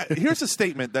 here's a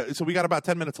statement so we got about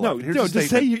 10 minutes left. No,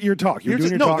 just say your talk. You're doing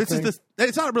your talk.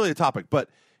 It's not really a topic, but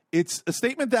it's a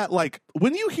statement that, like,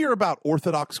 when you hear about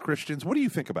Orthodox Christians, what do you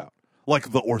think about?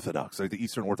 Like the Orthodox, like the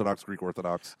Eastern Orthodox, Greek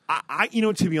Orthodox.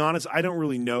 To be honest, I don't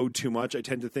really know too much. I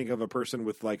tend to think of a person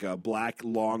with like a black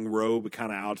long robe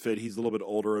kind of outfit. He's a little bit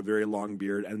older, a very long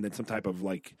beard, and then some type of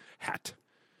like hat.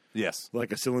 Yes.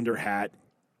 Like a cylinder hat.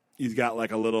 He's got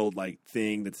like a little like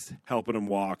thing that's helping him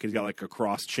walk. He's got like a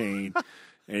cross chain,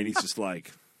 and he's just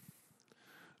like,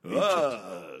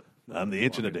 I'm the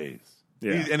Ancient of Days.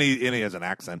 Yeah. And he has an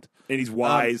accent. And he's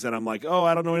wise, and I'm like,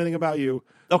 I don't know anything about you.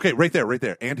 Okay, right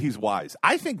there. And he's wise.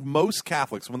 I think most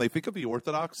Catholics, when they think of the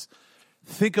Orthodox,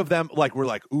 think of them like we're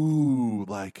like, ooh,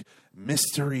 like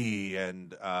mystery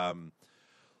and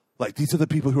like these are the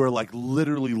people who are like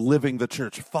literally living the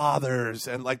church fathers,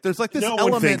 and like there's like this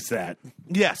element. One thinks that.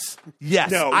 Yes.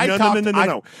 No.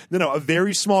 A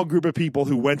very small group of people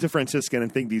who went to Franciscan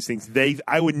and think these things.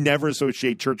 I would never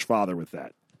associate church father with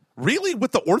that. Really?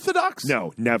 With the Orthodox?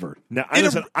 No, never. No,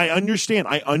 I understand.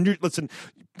 Listen,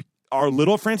 our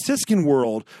little Franciscan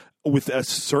world with a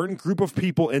certain group of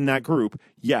people in that group,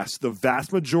 yes, the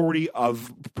vast majority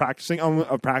of practicing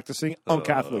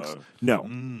Catholics,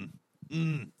 no.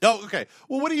 Oh, okay.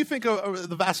 Well, what do you think of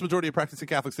the vast majority of practicing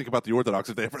Catholics think about the Orthodox,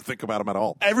 if they ever think about them at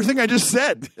all? Everything I just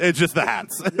said. It's just the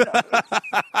hats.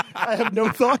 I have no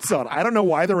thoughts on it. I don't know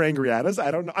why they're angry at us.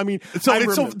 I don't know. I mean,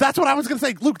 so that's what I was going to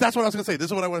say. Luke, that's what I was going to say. This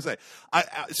is what I want to say.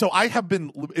 I have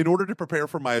been, in order to prepare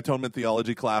for my atonement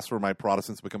theology class for my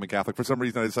Protestants becoming Catholic, for some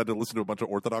reason I decided to listen to a bunch of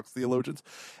Orthodox theologians.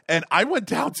 And I went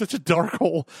down such a dark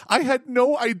hole. I had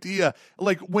no idea.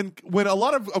 Like when a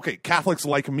lot of, Catholics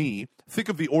like me think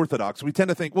of the Orthodox, we tend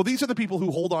to think, well, these are the people who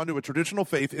hold on to a traditional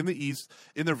faith in the East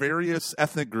in their various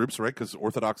ethnic groups, right? Because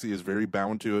Orthodoxy is very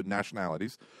bound to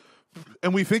nationalities.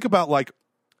 And we think about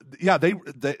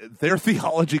their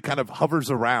theology kind of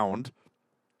hovers around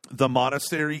the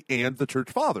monastery and the church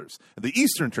fathers, the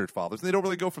Eastern church fathers, and they don't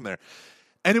really go from there.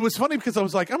 And it was funny because I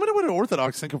was like, I wonder what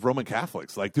Orthodox think of Roman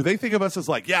Catholics. Like, do they think of us as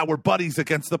like, yeah, we're buddies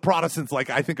against the Protestants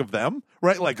like I think of them,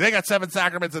 right? Like, they got 7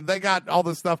 sacraments and they got all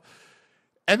this stuff.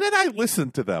 And then I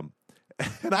listened to them.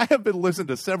 And I have been listening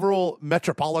to several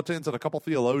metropolitans and a couple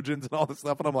theologians and all this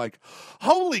stuff. And I'm like,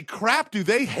 holy crap, do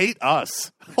they hate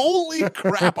us? Holy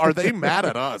crap, are they mad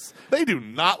at us? They do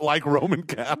not like Roman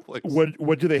Catholics.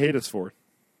 What do they hate us for?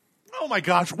 Oh my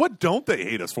gosh, what don't they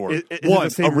hate us for? Is it One, the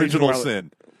same reason original why-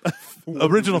 sin.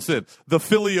 Original sin. The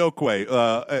filioque.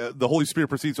 The Holy Spirit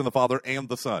proceeds from the Father and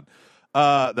the Son.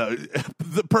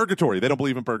 The purgatory. They don't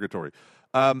believe in purgatory.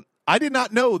 I did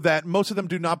not know that most of them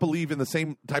do not believe in the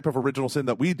same type of original sin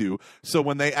that we do. So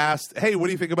when they asked, hey, what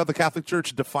do you think about the Catholic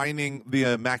Church defining the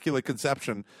Immaculate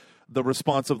Conception? The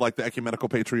response of like the Ecumenical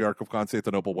Patriarch of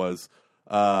Constantinople was,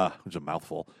 which is a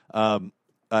mouthful, an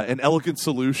elegant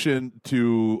solution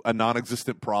to a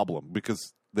non-existent problem,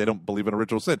 because they don't believe in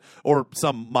original sin or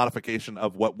some modification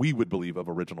of what we would believe of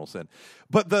original sin.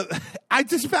 But I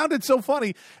just found it so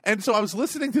funny. And so I was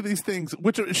listening to these things,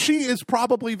 which she is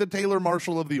probably the Taylor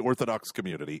Marshall of the Orthodox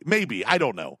community. Maybe. I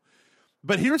don't know.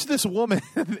 But here's this woman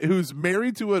who's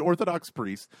married to an Orthodox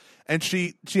priest, and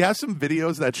she has some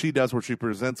videos that she does where she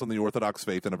presents on the Orthodox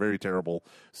faith in a very terrible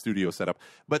studio setup.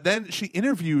 But then she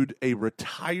interviewed a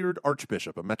retired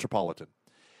archbishop, a metropolitan.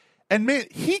 And man,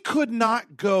 he could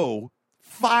not go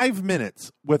 5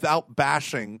 minutes without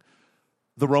bashing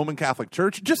the Roman Catholic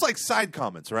Church, just like side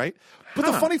comments, right? But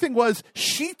the funny thing was,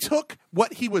 she took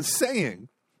what he was saying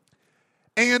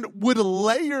and would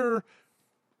layer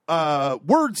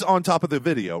words on top of the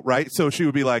video, right? So she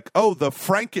would be like, oh, the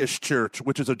Frankish church,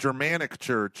 which is a Germanic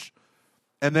church,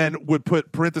 and then would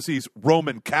put parentheses,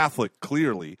 Roman Catholic,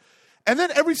 clearly. And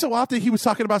then every so often he was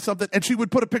talking about something, and she would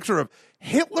put a picture of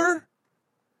Hitler,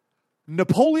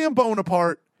 Napoleon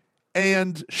Bonaparte,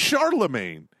 and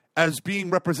Charlemagne as being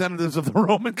representatives of the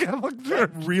Roman Catholic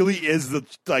Church. Really is the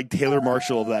Taylor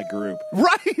Marshall of that group.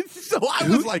 Right? So I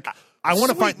was like, I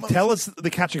want to sweet find. Tell us the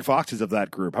Catching Foxes of that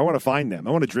group. I want to find them.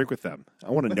 I want to drink with them.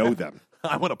 I want to know them.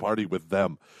 I want to party with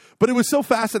them. But it was so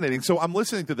fascinating. So I'm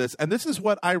listening to this, and this is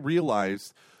what I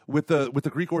realized with the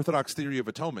Greek Orthodox theory of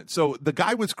atonement. So the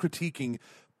guy was critiquing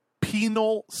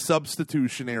penal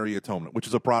substitutionary atonement, which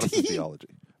is a Protestant theology.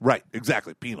 Right,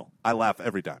 exactly. Penal. I laugh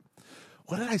every time.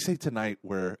 What did I say tonight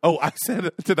I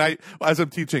said tonight as I'm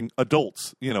teaching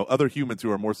adults, other humans who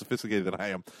are more sophisticated than I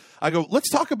am. I go, let's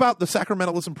talk about the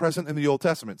sacramentalism present in the Old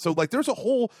Testament. So there's a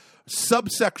whole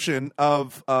subsection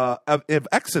of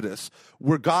Exodus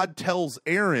where God tells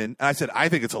Aaron, and I said, I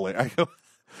think it's hilarious. I go,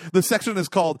 the section is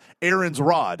called Aaron's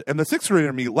Rod, and the sixth grader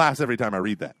in me laughs every time I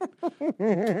read that.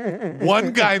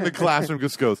 One guy in the classroom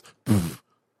just goes, poof.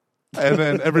 And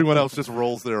then everyone else just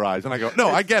rolls their eyes. And I go, no,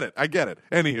 I get it.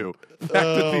 Anywho, back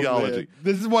to theology. Man.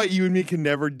 This is why you and me can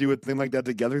never do a thing like that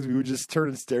together, because we would just turn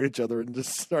and stare at each other and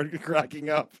just start cracking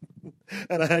up.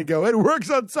 And I go, it works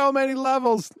on so many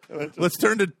levels. Let's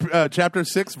turn to chapter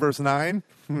 6, verse 9.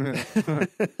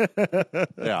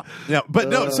 Yeah. But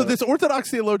no, so this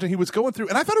Orthodox theologian, he was going through,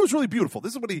 and I thought it was really beautiful.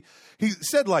 This is what he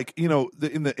said,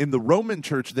 in the Roman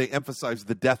church, they emphasize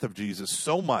the death of Jesus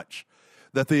so much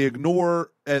that they ignore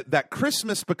that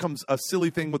Christmas becomes a silly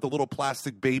thing with a little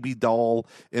plastic baby doll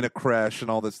in a creche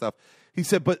and all this stuff. He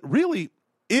said, but really,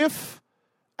 if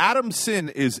Adam's sin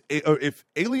is, if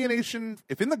alienation,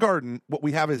 if in the garden what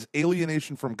we have is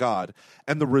alienation from God,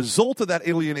 and the result of that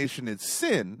alienation is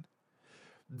sin,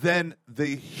 then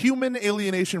the human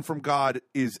alienation from God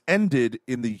is ended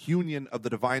in the union of the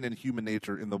divine and human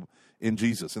nature in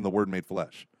Jesus, in the Word made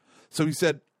flesh. So he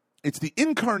said, it's the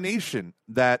incarnation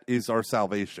that is our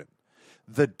salvation.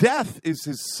 The death is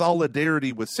his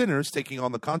solidarity with sinners, taking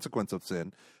on the consequence of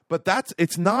sin. But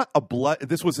it's not a blood.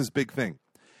 This was his big thing.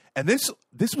 And this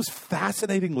was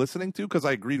fascinating listening to, because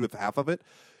I agreed with half of it.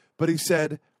 But he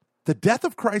said, the death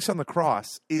of Christ on the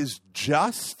cross is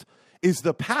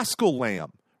the Paschal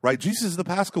lamb. Right? Jesus is the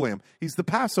Paschal lamb. He's the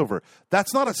Passover.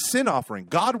 That's not a sin offering.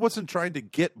 God wasn't trying to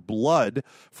get blood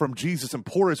from Jesus and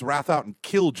pour his wrath out and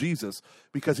kill Jesus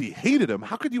because he hated him.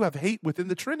 How could you have hate within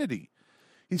the Trinity?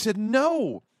 He said,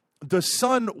 no. The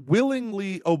Son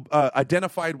willingly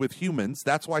identified with humans.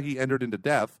 That's why he entered into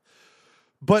death.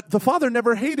 But the Father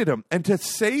never hated him. And to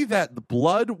say that the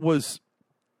blood was,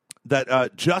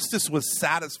 that justice was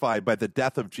satisfied by the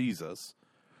death of Jesus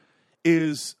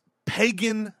is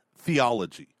pagan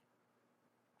theology.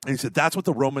 And he said that's what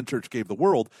the Roman Church gave the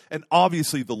world. And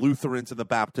obviously the Lutherans and the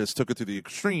Baptists took it to the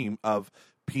extreme of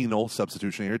penal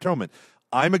substitutionary atonement.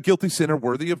 I'm a guilty sinner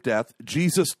worthy of death.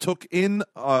 Jesus took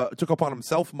upon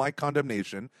himself my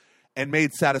condemnation and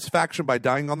made satisfaction by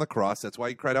dying on the cross. That's why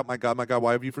he cried out, my God,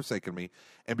 why have you forsaken me?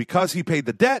 And because he paid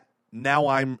the debt, now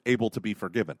I'm able to be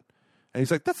forgiven. And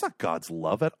he's like, that's not God's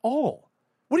love at all.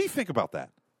 What do you think about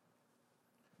that?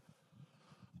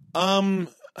 I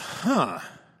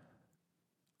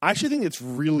actually think it's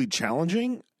really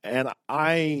challenging, and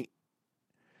I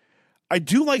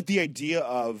do like the idea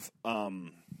of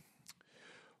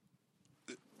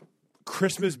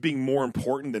Christmas being more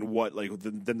important than what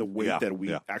than the weight that we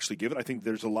yeah. actually give it. I think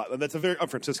there's a lot. That's a very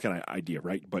Franciscan idea,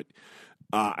 right? But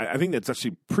I think that's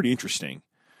actually pretty interesting.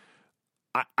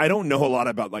 I don't know a lot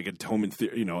about like atonement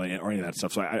theory, or any of that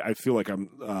stuff. So I feel like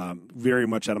I'm very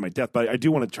much out of my depth. But I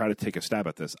do want to try to take a stab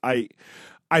at this. I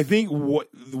think what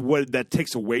that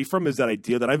takes away from is that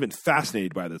idea that I've been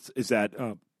fascinated by this is that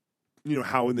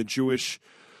how in the Jewish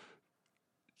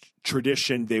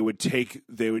tradition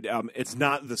it's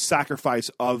not the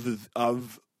sacrifice of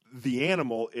the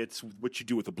animal, it's what you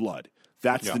do with the blood.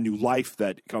 That's the new life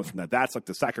that comes from that. That's like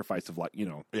the sacrifice of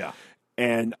Yeah.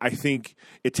 And I think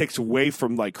it takes away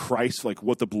from like Christ, like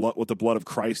what the blood of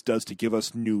Christ does to give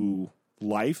us new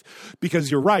life.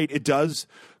 Because you're right, it does.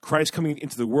 Christ coming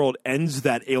into the world ends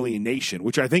that alienation,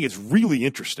 which I think is really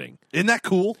interesting. Isn't that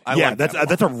cool?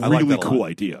 That's a really cool lot.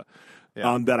 idea.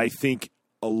 Yeah. That I think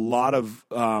a lot of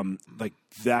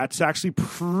that's actually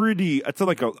pretty. I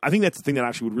think that's the thing that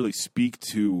actually would really speak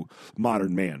to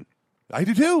modern man. I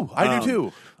do too.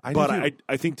 I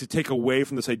think to take away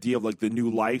from this idea of like the new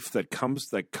life that comes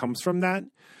from that,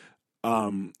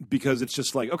 because it's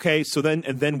just like, okay, so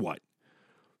then what?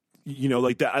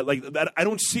 Like that. I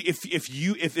don't see if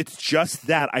it's just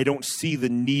that, I don't see the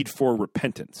need for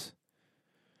repentance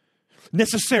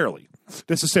necessarily.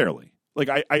 Like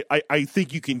I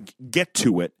think you can get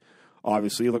to it.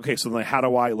 Obviously, okay. So then, how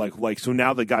do I So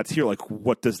now that God's here, like,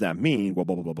 what does that mean? Blah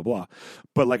blah blah blah blah blah.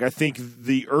 But like, I think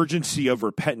the urgency of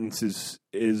repentance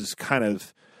is kind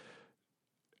of.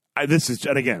 This is,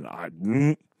 and again, I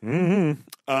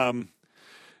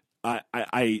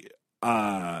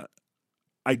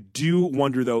do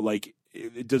wonder though, like,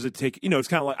 does it take? It's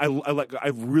kind of like I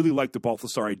really like the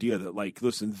Balthasar idea that like,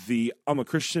 listen, I'm a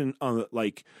Christian. I'm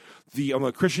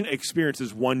a Christian experience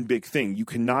is one big thing. You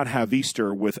cannot have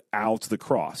Easter without the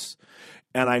cross,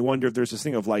 and I wonder if there's this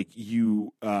thing of like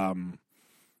you. I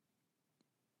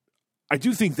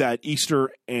do think that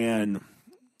Easter and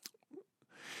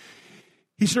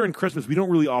Christmas, we don't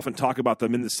really often talk about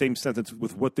them in the same sentence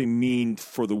with what they mean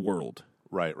for the world.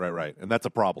 Right, and that's a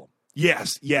problem.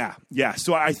 Yes, yeah.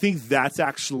 So I think that's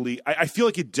actually, I feel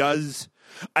like it does.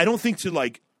 I don't think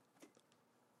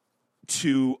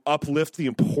to uplift the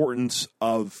importance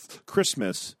of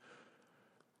Christmas,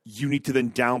 you need to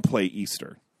then downplay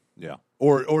Easter. Yeah,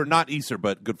 or not Easter,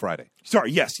 but Good Friday.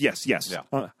 Sorry, yes. Yeah.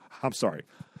 I'm sorry.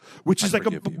 Which is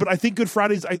but I think Good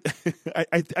Fridays.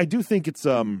 I do think it's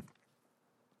So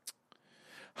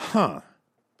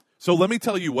let me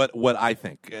tell you what I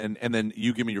think, and then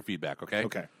you give me your feedback. Okay.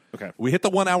 Okay. We hit the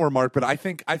 1 hour mark, but I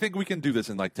think we can do this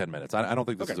in like 10 minutes. I don't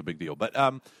think this is a big deal, but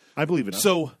I believe in it.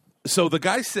 So the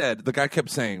guy kept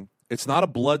saying it's not a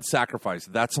blood sacrifice.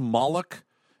 That's a Moloch,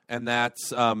 and that's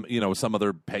some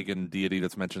other pagan deity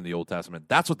that's mentioned in the Old Testament.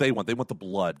 That's what they want. They want the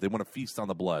blood. They want to feast on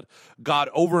the blood. God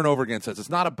over and over again says it's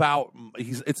not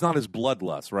his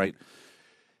bloodlust, right?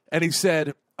 And he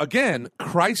said, again,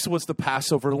 Christ was the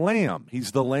Passover lamb.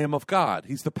 He's the Lamb of God.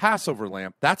 He's the Passover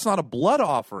lamb. That's not a blood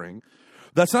offering.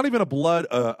 That's not even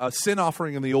a sin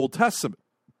offering in the Old Testament,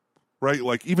 right?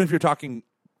 Like, even if you're talking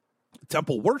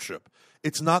temple worship,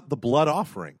 it's not the blood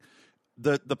offering.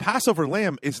 The Passover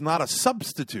lamb is not a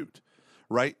substitute,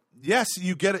 right? Yes,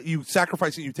 you get it, you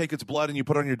sacrifice it, you take its blood and you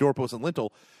put it on your doorpost and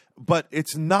lintel, but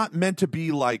it's not meant to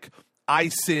be like, I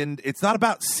sinned. It's not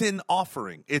about sin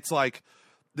offering. It's like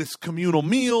this communal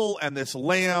meal and this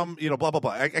lamb, blah, blah,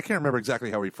 blah. I can't remember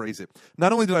exactly how he phrased it.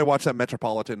 Not only did I watch that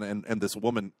Metropolitan and this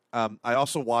woman, I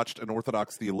also watched an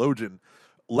Orthodox theologian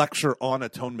lecture on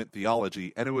atonement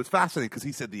theology, and it was fascinating because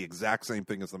he said the exact same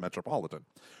thing as the Metropolitan.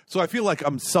 So I feel like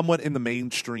I'm somewhat in the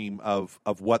mainstream of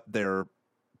what their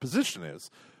position is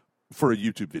for a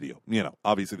YouTube video.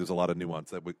 Obviously there's a lot of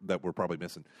nuance that we're probably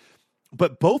missing.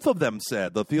 But both of them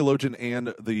said, the theologian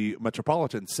and the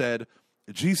Metropolitan said,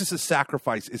 Jesus'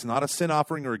 sacrifice is not a sin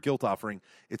offering or a guilt offering.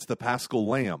 It's the Paschal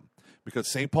Lamb. Because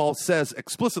St. Paul says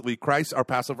explicitly, Christ, our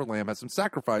Passover Lamb, has been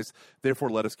sacrificed. Therefore,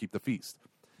 let us keep the feast.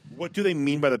 What do they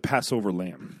mean by the Passover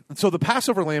Lamb? So the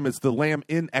Passover Lamb is the lamb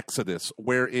in Exodus,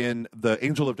 wherein the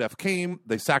angel of death came.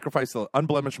 They sacrificed the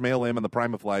unblemished male lamb in the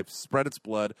prime of life, spread its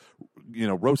blood,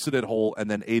 roasted it whole, and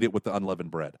then ate it with the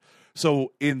unleavened bread.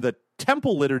 So in the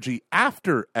temple liturgy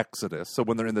after Exodus, so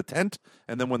when they're in the tent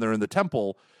and then when they're in the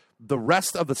temple, the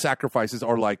rest of the sacrifices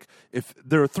are like, if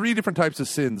there are 3 different types of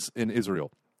sins in Israel.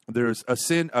 There's a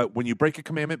sin when you break a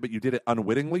commandment, but you did it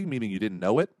unwittingly, meaning you didn't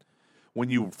know it.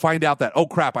 When you find out that, oh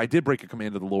crap, I did break a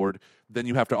command of the Lord, then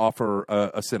you have to offer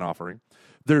a sin offering.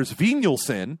 There's venial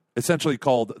sin, essentially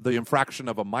called the infraction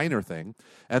of a minor thing.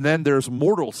 And then there's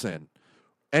mortal sin.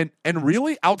 And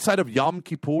really, outside of Yom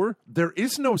Kippur, there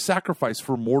is no sacrifice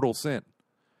for mortal sin.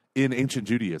 in ancient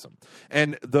Judaism.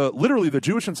 And literally the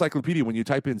Jewish encyclopedia, when you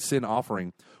type in sin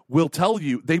offering, will tell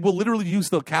you, they will literally use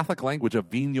the Catholic language of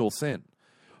venial sin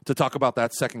to talk about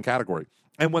that second category.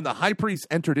 And when the high priest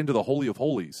entered into the Holy of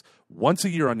Holies once a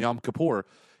year on Yom Kippur,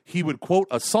 he would quote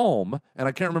a psalm, and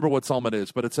I can't remember what psalm it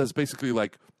is, but it says basically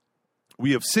like,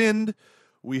 we have sinned,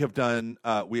 we have done,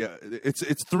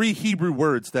 it's 3 Hebrew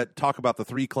words that talk about the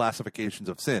 3 classifications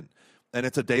of sin. And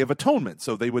it's a day of atonement.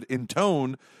 So they would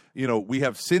intone, we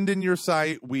have sinned in your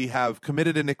sight, we have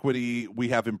committed iniquity, we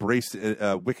have embraced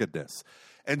wickedness.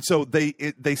 And so they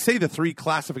say the 3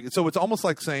 classifications. So it's almost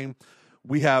like saying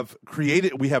we have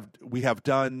created, we have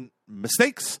done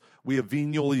mistakes, we have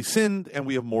venially sinned, and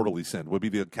we have mortally sinned, would be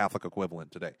the Catholic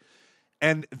equivalent today.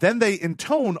 And then they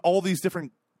intone all these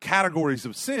different categories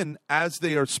of sin as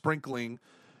they are sprinkling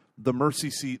the mercy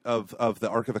seat of the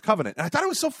Ark of the Covenant. And I thought it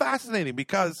was so fascinating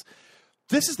because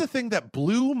this is the thing that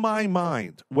blew my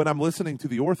mind when I'm listening to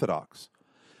the Orthodox,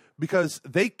 because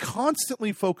they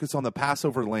constantly focus on the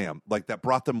Passover lamb, like that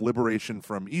brought them liberation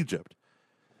from Egypt.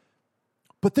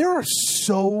 But there are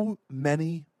so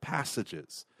many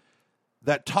passages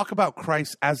that talk about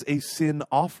Christ as a sin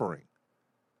offering.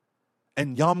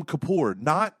 And Yom Kippur,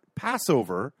 not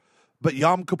Passover, but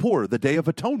Yom Kippur, the Day of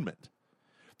Atonement.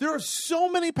 There are so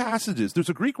many passages. There's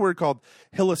a Greek word called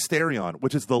hilasterion,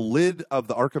 which is the lid of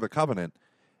the Ark of the Covenant.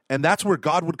 And that's where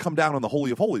God would come down on the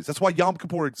Holy of Holies. That's why Yom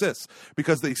Kippur exists,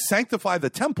 because they sanctify the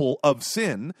temple of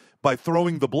sin by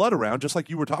throwing the blood around, just like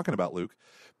you were talking about, Luke.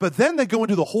 But then they go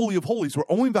into the Holy of Holies, where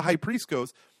only the high priest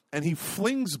goes, and he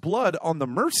flings blood on the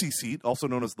mercy seat, also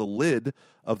known as the lid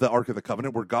of the Ark of the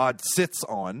Covenant, where God sits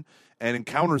on and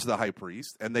encounters the high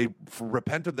priest, and they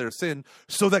repent of their sin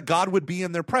so that God would be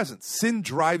in their presence. Sin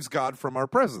drives God from our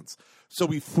presence. So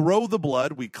we throw the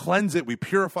blood, we cleanse it, we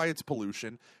purify its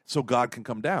pollution so God can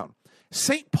come down.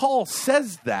 St. Paul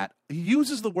says that. He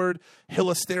uses the word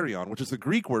hilasterion, which is the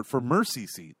Greek word for mercy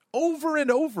seat, over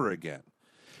and over again.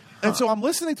 And so I'm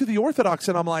listening to the Orthodox,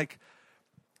 and I'm like,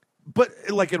 but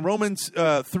like in Romans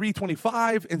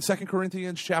 3:25, in 2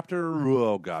 Corinthians chapter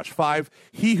 5,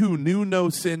 he who knew no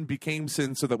sin became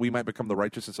sin so that we might become the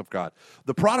righteousness of God.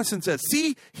 The Protestant says,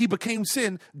 see, he became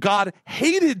sin. God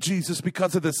hated Jesus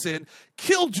because of the sin,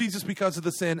 killed Jesus because of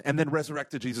the sin, and then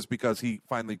resurrected Jesus because he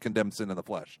finally condemned sin in the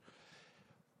flesh.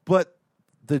 But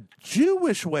the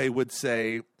Jewish way would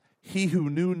say, he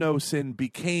who knew no sin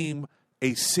became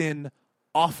a sin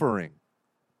offering,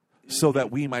 so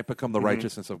that we might become the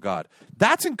righteousness of God.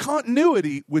 That's in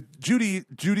continuity with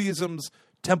Judaism's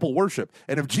temple worship.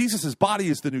 And if Jesus' body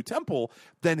is the new temple,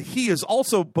 then he is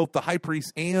also both the high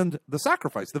priest and the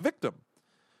sacrifice, the victim.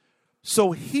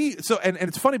 So and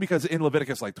it's funny because in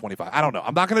Leviticus 25, I don't know.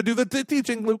 I'm not going to do the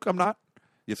teaching, Luke. I'm not.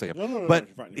 Yes, I am. No, but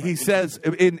he says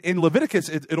in Leviticus,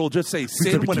 it'll just say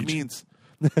sin when it means...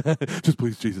 just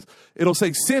please, Jesus. It'll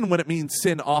say sin when it means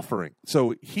sin offering.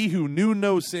 So he who knew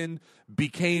no sin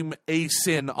became a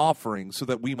sin offering so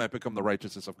that we might become the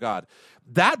righteousness of God.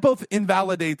 That both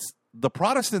invalidates the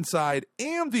Protestant side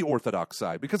and the Orthodox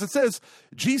side, because it says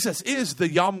Jesus is the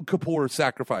Yom Kippur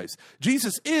sacrifice.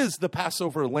 Jesus is the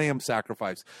Passover lamb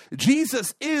sacrifice.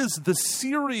 Jesus is the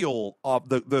cereal of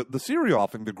the cereal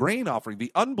offering, the grain offering,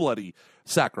 the unbloody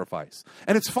sacrifice.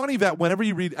 And it's funny that whenever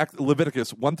you read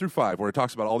Leviticus 1-5, where it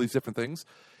talks about all these different things,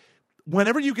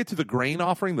 whenever you get to the grain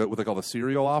offering, what they call the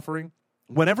cereal offering,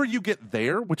 whenever you get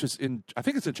there, which is I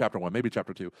think it's in chapter 1, maybe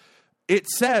chapter 2, it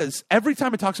says, every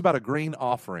time it talks about a grain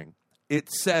offering, it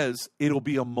says it'll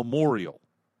be a memorial.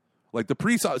 Like the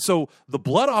priest, so the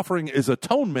blood offering is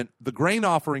atonement, the grain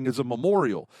offering is a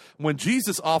memorial. When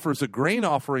Jesus offers a grain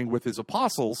offering with his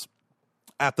apostles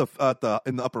in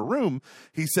the upper room,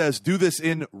 he says, do this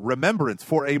in remembrance,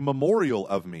 for a memorial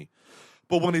of me.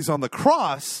 But when he's on the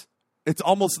cross, it's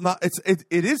almost not, it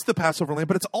is the Passover lamb,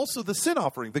 but it's also the sin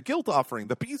offering, the guilt offering,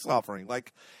 the peace offering.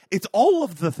 Like, it's all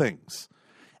of the things.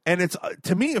 And it's,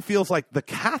 to me, it feels like the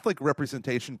Catholic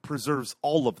representation preserves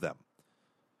all of them,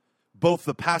 both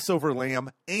the Passover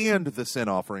lamb and the sin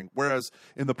offering. Whereas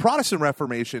in the Protestant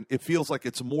Reformation, it feels like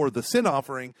it's more the sin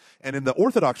offering. And in the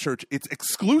Orthodox Church, it's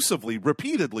exclusively,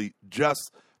 repeatedly,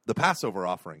 just the Passover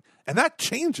offering. And that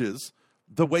changes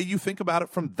the way you think about it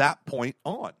from that point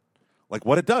on, like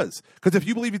what it does. Because if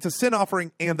you believe it's a sin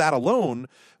offering and that alone,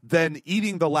 then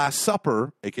eating the Last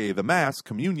Supper, a.k.a. the Mass,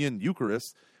 communion,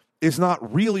 Eucharist, is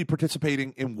not really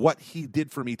participating in what he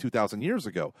did for me 2,000 years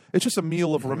ago. It's just a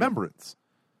meal of remembrance.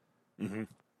 Mm-hmm.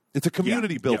 It's a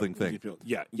community-building thing.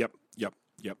 Yeah, yep.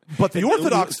 But the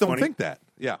Orthodox don't think that.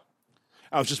 Yeah.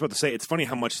 I was just about to say, it's funny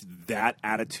how much that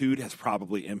attitude has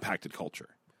probably impacted culture.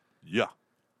 Yeah.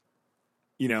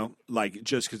 You know, like,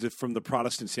 just because from the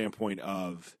Protestant standpoint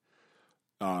of,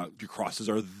 your crosses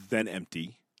are then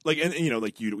empty. Like, and you know,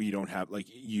 like you don't have like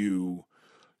you.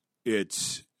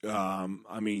 It's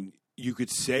I mean, you could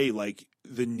say like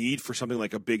the need for something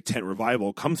like a big tent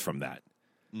revival comes from that.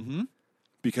 Mm-hmm.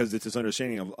 Because it's this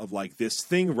understanding of like this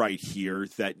thing right here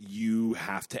that you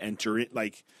have to enter it.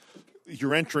 Like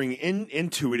you're entering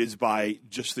into it is by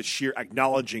just the sheer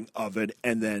acknowledging of it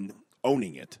and then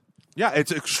owning it. Yeah,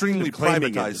 it's extremely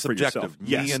Claiming privatized, it for subjective.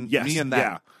 yourself. Me and that.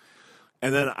 Yeah.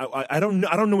 And then I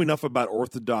don't know enough about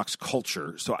Orthodox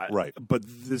culture, so Right. But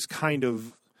this kind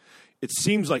of, it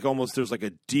seems like almost there's like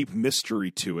a deep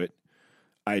mystery to it.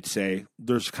 I'd say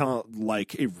there's kind of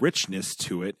like a richness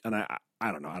to it, and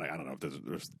I don't know. I don't know if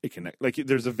there's it can like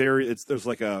there's a very there's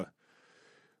like a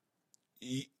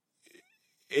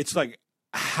it's like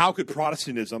how could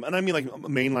Protestantism, and I mean like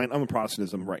mainline, I'm a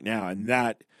Protestantism right now, and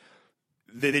that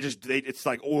they it's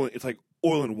like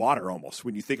oil and water almost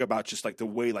when you think about just like the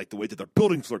way that their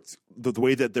buildings look, the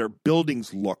way that their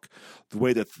buildings look, the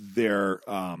way that their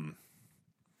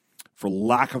for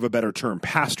lack of a better term,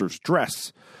 pastors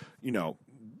dress. You know,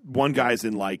 one guy's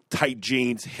in like tight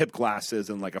jeans, hip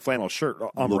glasses, and like a flannel shirt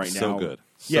on Looks right now. so good.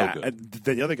 So yeah, good. and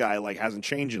then the other guy like hasn't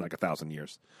changed in like 1,000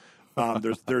 years.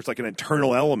 There's like an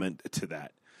internal element to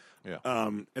that. Yeah.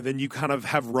 And then you kind of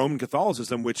have Roman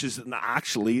Catholicism, which is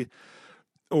actually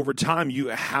over time you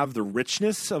have the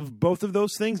richness of both of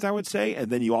those things, I would say, and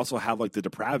then you also have like the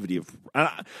depravity of.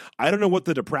 I don't know what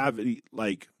the depravity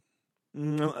like.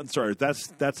 No, I'm sorry,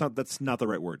 that's not the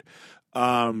right word.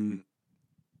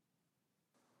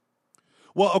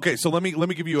 Well, okay, so let me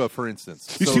give you a for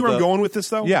instance. You So see where I'm going with this,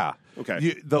 though? Yeah.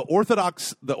 Okay. The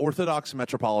Orthodox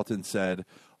Metropolitan said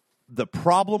the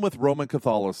problem with Roman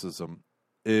Catholicism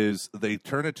is they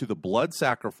turn it to the blood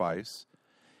sacrifice,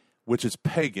 which is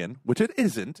pagan, which it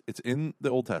isn't. It's in the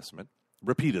Old Testament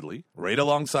repeatedly, right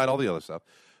alongside all the other stuff.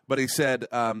 But he said,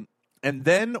 and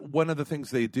then one of the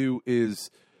things they do is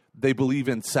they believe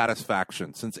in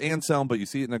satisfaction. Since Anselm, but you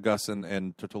see it in Augustine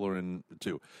and Tertullian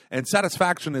too. And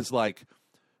satisfaction is like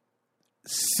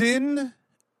sin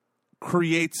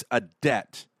creates a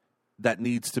debt that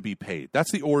needs to be paid.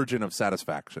 That's the origin of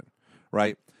satisfaction,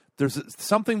 right? There's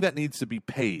something that needs to be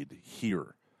paid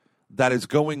here that is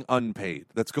going unpaid,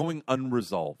 that's going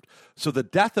unresolved. So the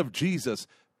death of Jesus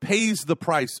pays the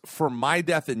price for my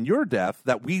death and your death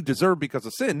that we deserve because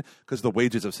of sin, because the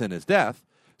wages of sin is death.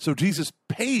 So Jesus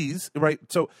pays, right?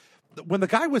 So when the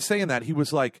guy was saying that, he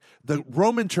was like, the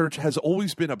Roman church has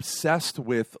always been obsessed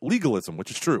with legalism,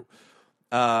 which is true.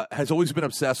 Has always been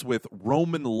obsessed with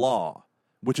Roman law,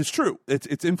 which is true.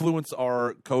 It's influenced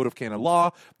our code of canon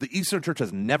law. The Eastern Church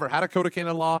has never had a code of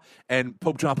canon law, and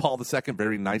Pope John Paul II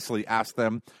very nicely asked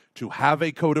them to have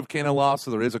a code of canon law, so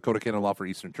there is a code of canon law for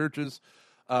Eastern churches.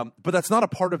 But that's not a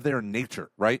part of their nature,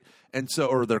 right? And so,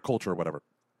 or their culture or whatever.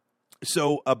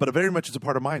 So, but it very much is a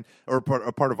part of mine, or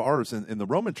a part of ours in the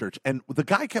Roman Church. And the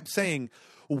guy kept saying,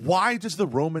 why does the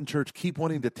Roman Church keep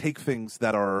wanting to take things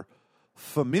that are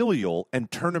familial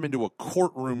and turn them into a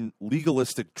courtroom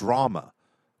legalistic drama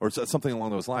or something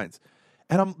along those lines?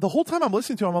 And the whole time I'm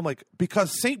listening to him, I'm like,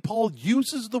 because St. Paul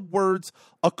uses the words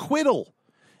acquittal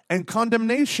and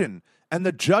condemnation and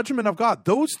the judgment of God.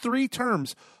 Those three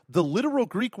terms, the literal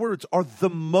Greek words, are the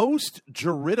most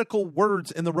juridical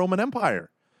words in the Roman Empire.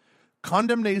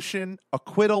 Condemnation,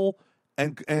 acquittal,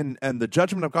 and the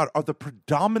judgment of God are the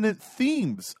predominant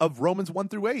themes of Romans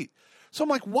 1-8. So I'm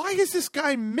like, why is this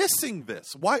guy missing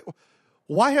this?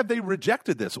 Why have they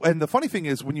rejected this? And the funny thing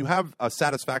is, when you have a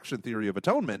satisfaction theory of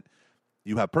atonement,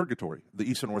 you have purgatory. The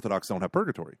Eastern Orthodox don't have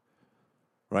purgatory,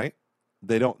 right?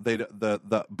 They don't.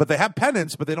 But they have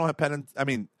penance, but they don't have penance. I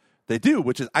mean, they do,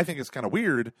 which is I think is kind of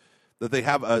weird that they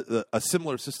have a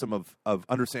similar system of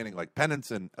understanding like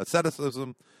penance and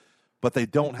asceticism, but they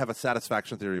don't have a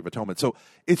satisfaction theory of atonement. So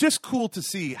it's just cool to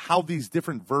see how these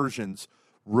different versions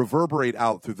reverberate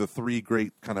out through the three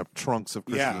great kind of trunks of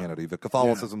Christianity, the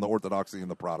Catholicism, the Orthodoxy, and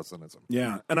the Protestantism.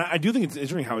 Yeah. And I do think it's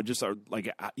interesting how it just are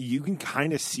like, you can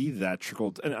kind of see that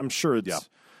trickled, and I'm sure it's,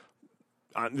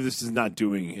 this is not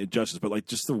doing it justice, but like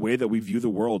just the way that we view the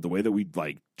world, the way that we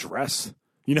like dress,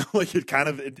 you know, like it kind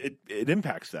of, it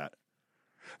impacts that.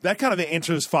 That kind of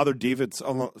answers Father David's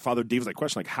like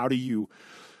question, like how do you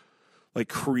like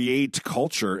create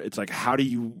culture? It's like, how do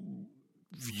you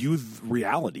view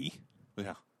reality?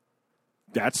 Yeah.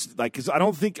 That's like, because I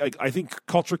don't think, I think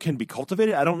culture can be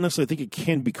cultivated. I don't necessarily think it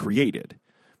can be created.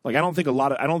 Like, I don't think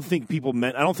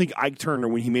Ike Turner,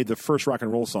 when he made the first rock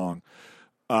and roll song,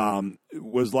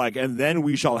 was like, and then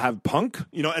we shall have punk,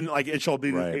 you know, and like, it shall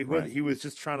be, right. He was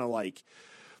just trying to like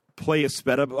play a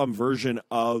sped up version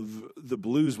of the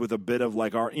blues with a bit of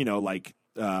like our, you know, like,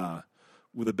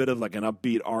 with a bit of like an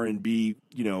upbeat R&B,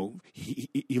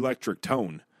 electric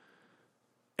tone.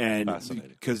 And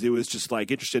Fascinating. because it was just like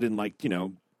interested in like,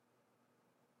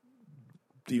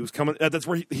 he was coming. That's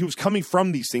where he was coming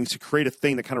from these things to create a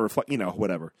thing that kind of reflect,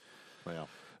 whatever. Wow.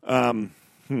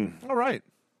 All right.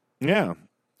 Yeah.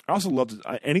 I also love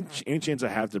any chance I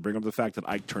have to bring up the fact that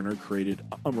Ike Turner created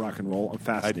rock and roll. I'm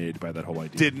fascinated by that whole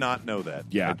idea. Did not know that.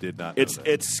 Yeah, I did not know that.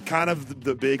 It's kind of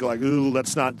the big like, ooh,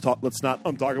 let's not talk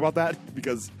about that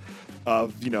because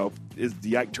of is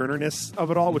the Ike Turner-ness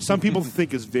of it all, which some people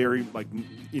think is very like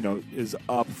is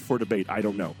up for debate. I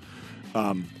don't know.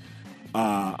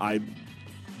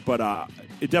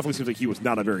 It definitely seems like he was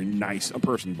not a very nice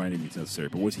person by any means necessary.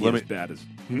 But was he as bad as?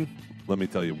 Let me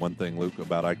tell you one thing, Luke,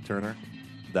 about Ike Turner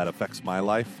that affects my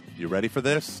life. You ready for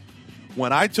this?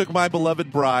 When I took my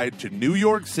beloved bride to New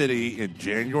York City in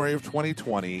January of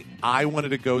 2020, I wanted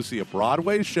to go see a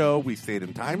Broadway show. We stayed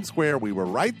in Times Square. We were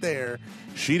right there.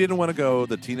 She didn't want to go.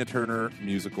 The Tina Turner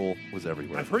musical was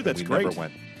everywhere. I've heard that's we great. Never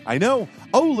went. I know.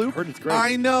 Oh, Luke. I've heard it's great.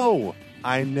 I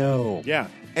know. Yeah.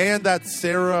 And that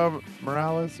Sarah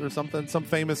Morales or something, some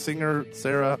famous singer,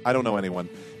 Sarah. I don't know anyone.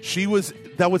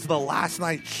 That was the last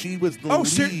night. She was the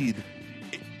lead.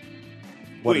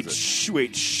 Wait,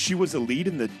 she was the lead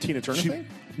in the Tina Turner thing?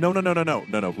 No,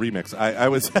 remix. I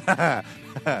was.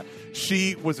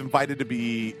 She was invited to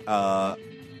be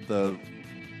the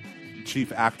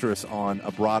chief actress on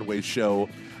a Broadway show.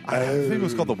 I think it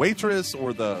was called The Waitress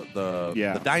or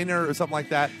the Diner or something like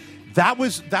that. That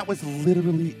was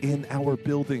literally in our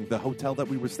building, the hotel that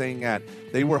we were staying at.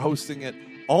 They were hosting it.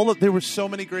 There were so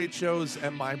many great shows,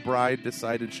 and my bride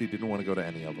decided she didn't want to go to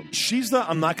any of them. She's the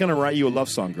I'm not going to write you a love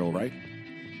song girl, right?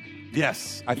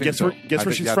 Yes, I think so. Guess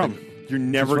where she's from? You're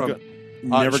never going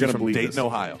to believe Dayton, this.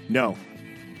 Ohio. No.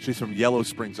 She's from Yellow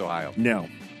Springs, Ohio. No.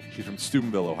 She's from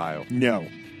Steubenville, Ohio. No.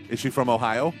 Is she from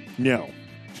Ohio? No.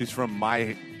 She's from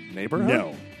my neighborhood?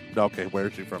 No. Okay, where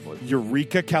is she from, Luke?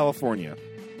 Eureka, California.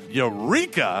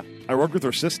 Eureka? I worked with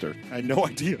her sister. I had no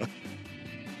idea.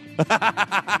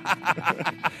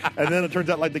 And then it turns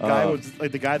out like the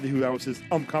guy who I was his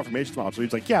confirmation mom. So he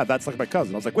was like, "Yeah, that's like my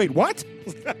cousin." I was like, "Wait, what?"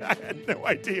 I had no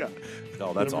idea.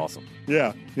 Oh, that's awesome.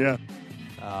 Yeah.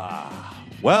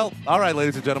 Well, all right,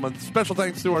 ladies and gentlemen. Special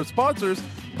thanks to our sponsors,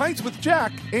 Pints with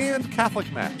Jack and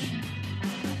Catholic Match.